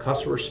which if a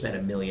customer spent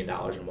 $1 million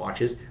in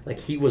watches, like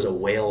he was a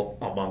whale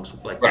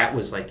amongst, like that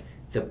was like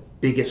the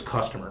biggest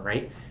customer,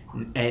 right?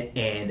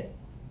 And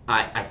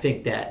I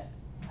think that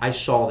I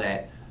saw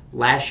that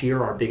last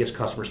year our biggest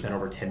customer spent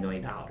over $10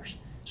 million.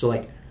 So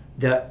like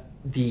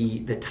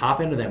the top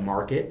end of that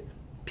market,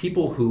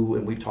 people who,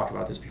 and we've talked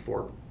about this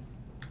before,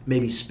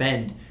 maybe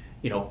spend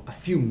a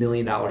few $1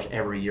 million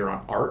every year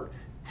on art,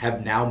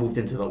 have now moved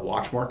into the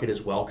watch market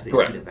as well because they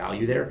see the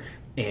value there.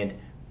 And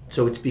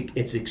so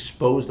it's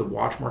exposed. The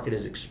watch market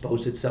has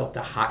exposed itself.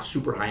 The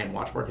super high-end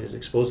watch market has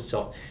exposed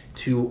itself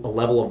to a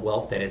level of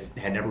wealth that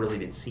had never really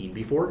been seen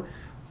before.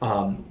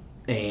 And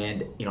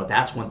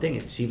that's one thing.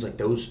 It seems like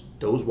those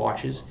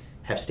watches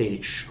have stayed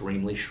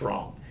extremely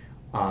strong.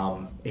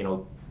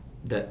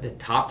 The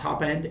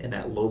top end and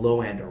that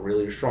low end are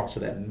really strong. So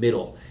that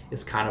middle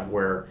is kind of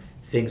where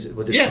things.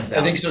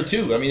 I think so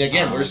too. I mean,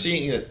 again, we're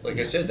seeing it. Like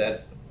I said,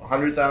 that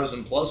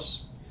 100,000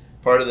 plus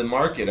part of the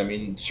market, I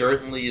mean,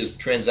 certainly is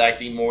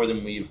transacting more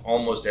than we've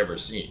almost ever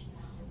seen,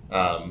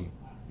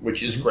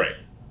 which is great.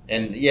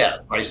 And yeah,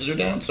 prices are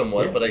down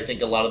somewhat, but I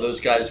think a lot of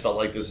those guys felt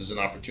like this is an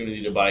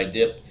opportunity to buy a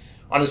dip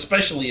on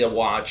especially a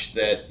watch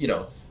that,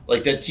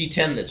 like that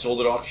T10 that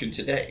sold at auction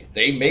today.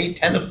 They made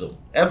 10 of them,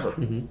 ever.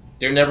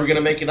 They're never going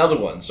to make another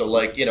one. So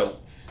like,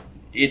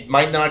 it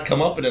might not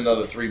come up in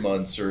another 3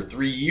 months or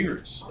 3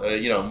 years.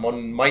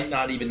 One might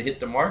not even hit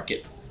the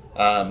market.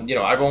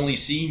 I've only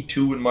seen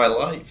two in my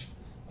life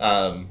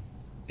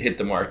hit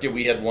the market.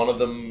 We had one of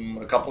them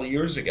a couple of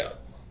years ago.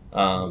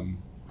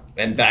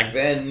 And back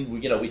then,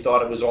 we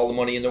thought it was all the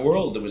money in the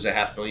world. It was a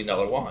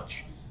 $500,000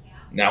 watch.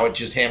 Now it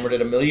just hammered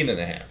at $1.5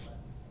 million.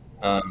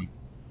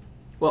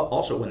 Well,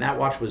 also, when that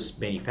watch was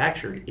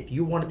manufactured, if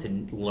you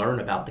wanted to learn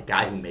about the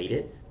guy who made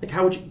it, like,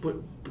 how would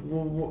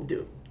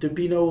you? There'd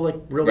be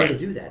no real way to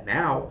do that.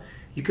 Now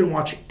you can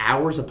watch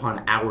hours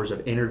upon hours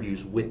of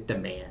interviews with the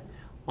man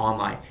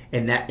online,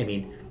 and that, I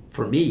mean,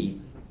 for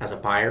me as a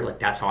buyer,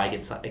 that's how I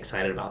get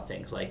excited about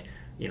things.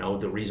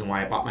 The reason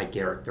why I bought my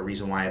Garrick, the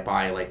reason why I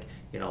buy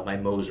my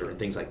Moser and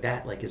things like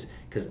that, is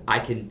because I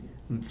can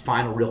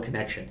find a real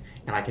connection,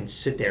 and I can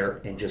sit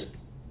there and just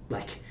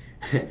I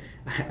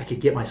could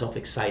get myself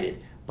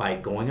excited by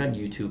going on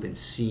YouTube and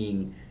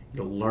seeing,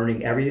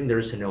 learning everything there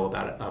is to know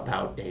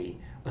about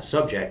a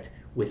subject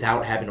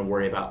without having to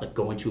worry about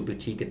going to a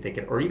boutique and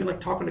thinking, or even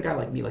talking to a guy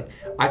like me.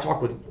 I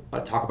talk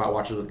about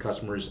watches with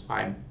customers.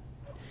 I'm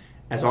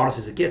as honest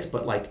as it gets,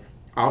 but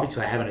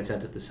obviously I have an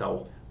incentive to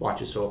sell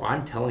watches. So if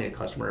I'm telling a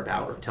customer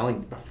about, or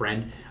telling a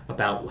friend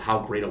about how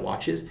great a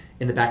watch is,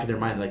 in the back of their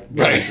mind,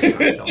 he's just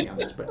not selling on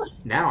this. But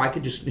now I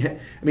could just,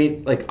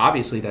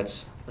 obviously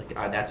that's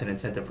an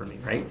incentive for me,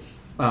 right?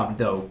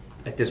 Though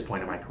at this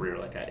point in my career,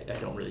 I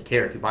don't really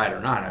care if you buy it or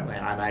not. I'm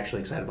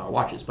actually excited about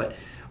watches, but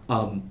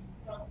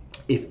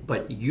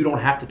but you don't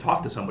have to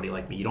talk to somebody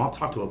like me. You don't have to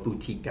talk to a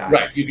boutique guy.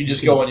 Right. You can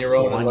just go on your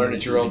own and learn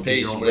at your own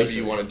pace, whatever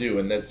you want to do,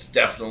 and that's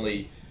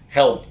definitely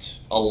helped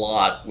a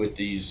lot with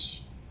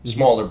these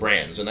smaller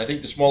brands. And I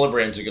think the smaller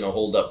brands are going to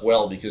hold up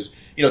well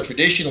because,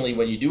 traditionally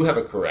when you do have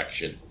a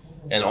correction,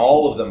 and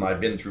all of them I've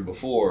been through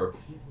before,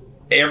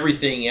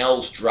 everything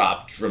else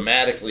dropped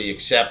dramatically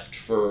except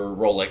for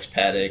Rolex,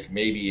 Patek,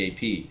 maybe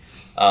AP.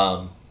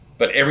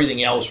 But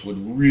everything else would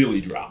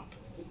really drop.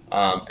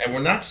 And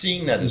we're not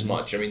seeing that as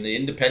much. The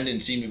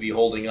independents seem to be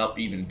holding up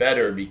even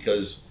better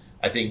because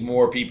I think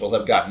more people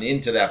have gotten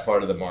into that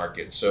part of the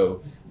market.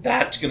 So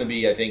that's going to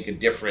be, I think, a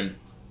different,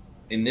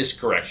 in this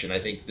correction, I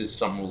think this is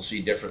something we'll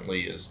see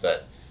differently, is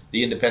that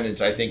the independents,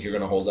 I think, are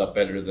going to hold up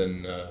better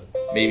than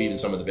maybe even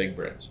some of the big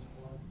brands.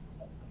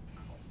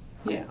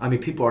 Yeah,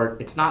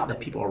 it's not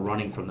that people are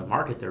running from the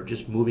market. They're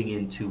just moving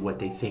into what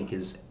they think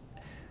is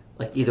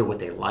either what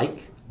they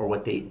like or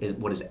what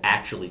is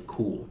actually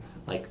cool.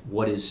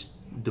 What is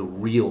the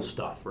real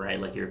stuff,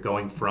 right? You're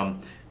going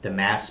from the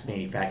mass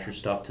manufactured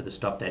stuff to the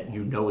stuff that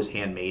is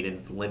handmade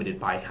and limited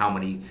by how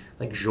many,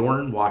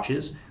 Journe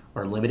watches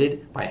are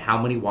limited by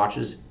how many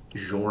watches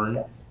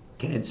Journe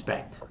can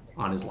inspect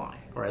on his line,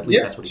 or at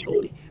least that's what he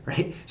told me,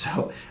 right?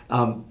 So,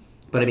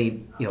 but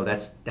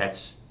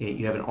that's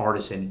you have an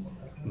artisan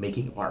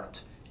making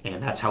art,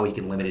 and that's how he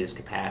can limit his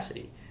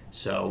capacity.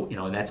 So,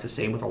 and that's the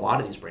same with a lot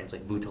of these brands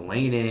like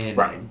Voutilanen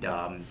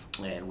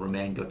and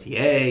Romain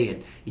Gaultier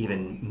and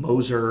even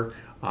Moser.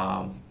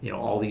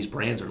 All these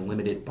brands are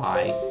limited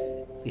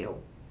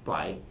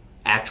by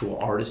actual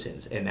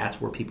artisans, and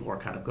that's where people are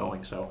kind of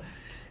going. So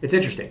it's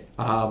interesting.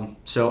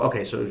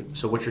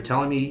 So what you're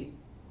telling me,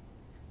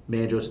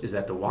 Manjos, is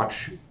that the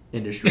watch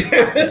industry is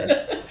not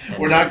dead,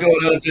 we're not going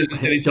out of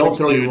business anytime soon. Don't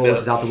throw your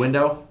Rolexes out the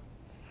window.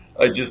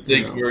 I just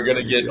think we're going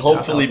to get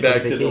hopefully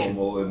back to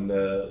normal, and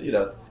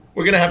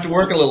we're going to have to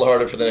work a little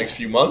harder for the next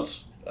few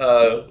months.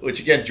 Which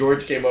again,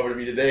 George came over to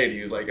me today and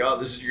he was like, "Oh,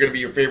 this is going to be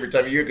your favorite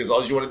time of year because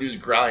all you want to do is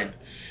grind,"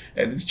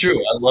 and it's true.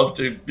 I love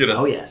to,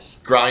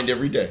 grind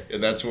every day,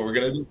 and that's what we're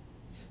going to do.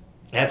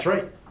 That's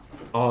right.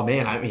 Oh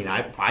man,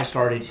 I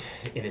started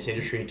in this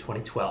industry in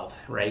 2012,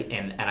 right?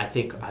 And I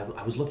think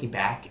I was looking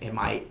back, and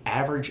my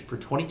average for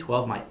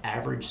 2012, my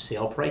average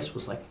sale price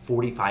was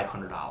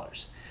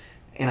 $4,500,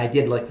 and I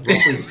did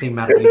roughly the same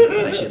amount of units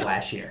that I did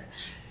last year,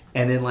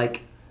 and then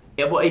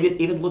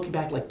even looking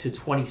back to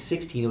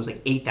 2016, it was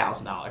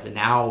 $8,000, and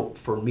now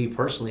for me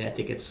personally, I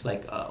think it's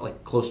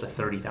close to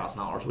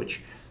 $30,000,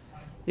 which,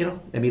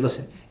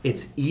 listen,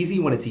 it's easy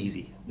when it's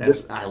easy.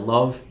 I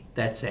love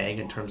that saying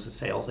in terms of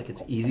sales.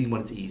 It's easy when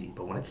it's easy,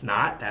 but when it's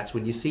not, that's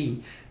when you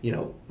see,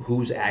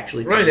 who's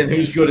actually right and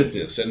who's good at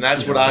this, and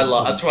that's what I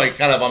love. That's why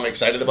I'm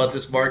excited about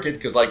this market,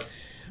 because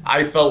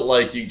I felt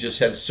like you just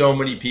had so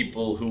many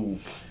people who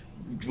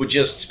would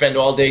just spend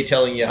all day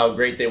telling you how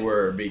great they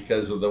were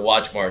because of the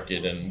watch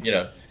market, and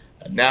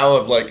now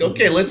I'm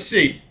okay, let's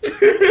see.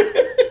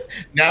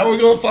 Now we're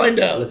gonna find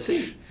out. Let's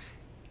see.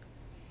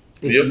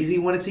 It's easy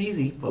when it's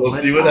easy, but we'll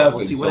see what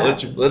happens.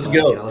 Let's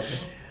go.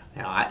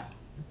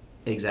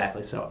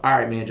 Exactly. So, all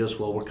right, man,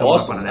 well, we're coming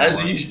up on an hour.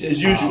 As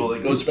usual,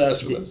 it goes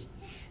fast with us.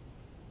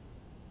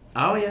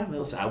 Oh yeah,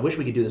 listen, I wish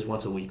we could do this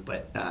once a week,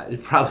 but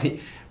it probably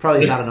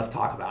is not enough to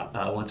talk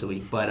about once a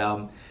week. But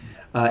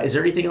is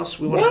there anything else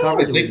we want to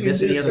cover? Did we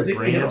miss any other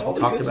brands we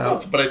talked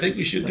about? But I think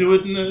we should do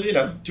it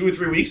in 2 or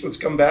 3 weeks. Let's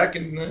come back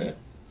and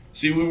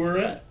see where we're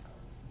at.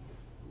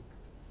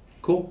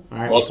 Cool. All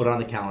right, we'll put it on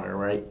the calendar.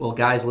 Right. Well,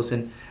 guys,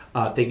 listen.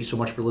 Thank you so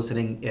much for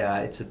listening.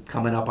 It's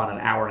coming up on an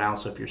hour now,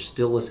 so if you're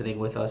still listening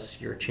with us,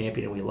 you're a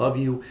champion and we love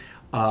you.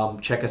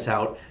 Check us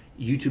out.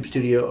 YouTube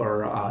studio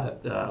or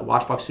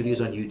Watchbox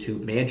Studios on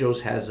YouTube.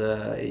 Manjos has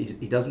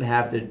he doesn't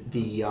have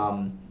the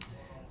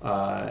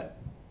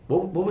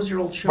what was your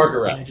old show? Market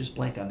Rap. I just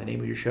blanked on the name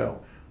of your show.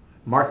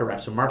 Market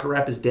Rap. So Market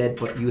Rap is dead,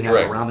 but you have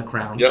Correct. Around the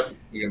Crown. Yep.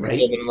 We're gonna right? be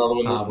filming another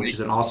one this Which week. is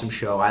an awesome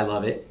show. I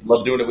love it.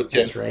 Love doing it with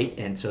Tim. That's right.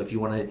 And so if you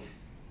want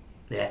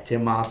to,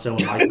 Tim Masso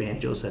and Mike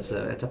Manjos,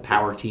 that's a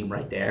power team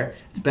right there.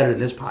 It's better than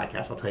this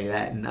podcast, I'll tell you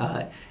that.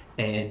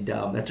 And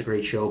that's a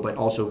great show. But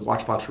also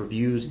Watchbox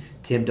Reviews.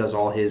 Tim does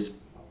all his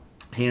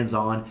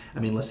hands-on. I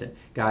mean, listen,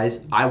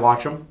 guys, I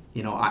watch them.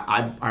 You know,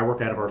 I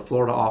work out of our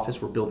Florida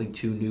office. We're building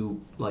 2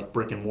 new like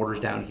brick and mortars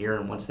down here,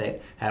 and once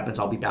that happens,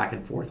 I'll be back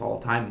and forth all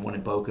the time. One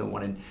in Boca,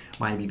 one in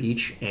Miami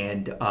Beach,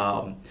 and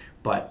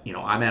but you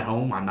know, I'm at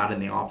home. I'm not in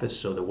the office,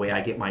 so the way I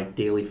get my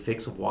daily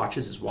fix of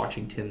watches is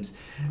watching Tim's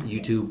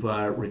YouTube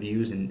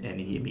reviews, and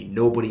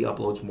nobody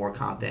uploads more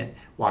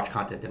watch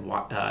content than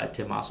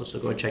Tim Masso. So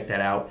go and check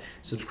that out.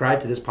 Subscribe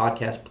to this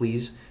podcast,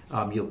 please.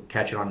 You'll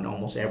catch it on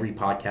almost every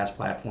podcast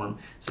platform.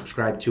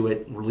 Subscribe to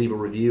it. Leave a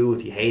review.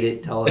 If you hate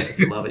it, tell us. If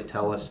you love it,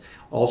 tell us.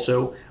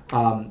 Also,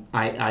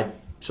 I've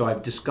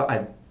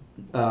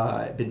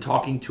been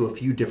talking to a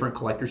few different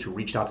collectors who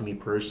reached out to me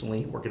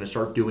personally. We're going to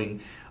start doing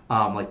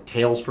like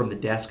Tales from the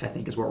Desk, I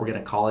think is what we're going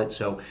to call it.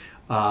 So,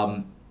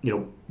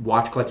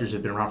 watch collectors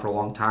have been around for a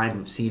long time,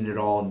 who've seen it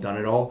all and done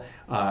it all.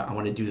 I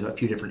want to do a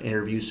few different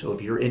interviews. So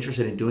if you're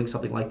interested in doing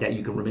something like that,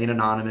 you can remain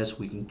anonymous.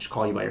 We can just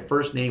call you by your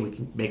first name. We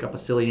can make up a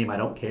silly name. I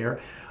don't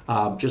care.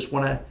 Just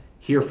want to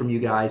hear from you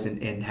guys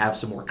and have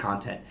some more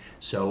content.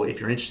 So if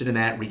you're interested in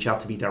that, reach out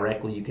to me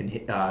directly. You can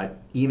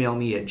email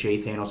me at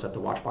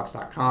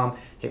jthanos@thewatchbox.com.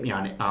 Hit me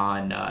on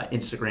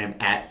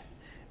Instagram at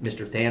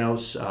Mr.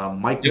 Thanos.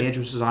 Mike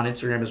Manjos is on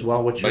Instagram as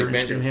well. What's your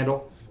Mike Instagram Manjos.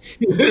 handle?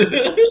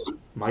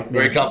 Mike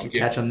Very Manjos.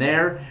 complicated. Catch him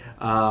there.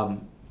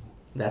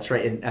 That's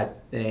right.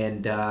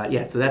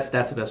 So that's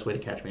the best way to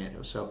catch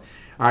Manjos. So,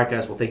 all right,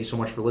 guys. Well, thank you so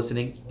much for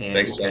listening, and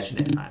Thanks, we'll catch you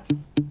next time.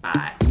 Bye.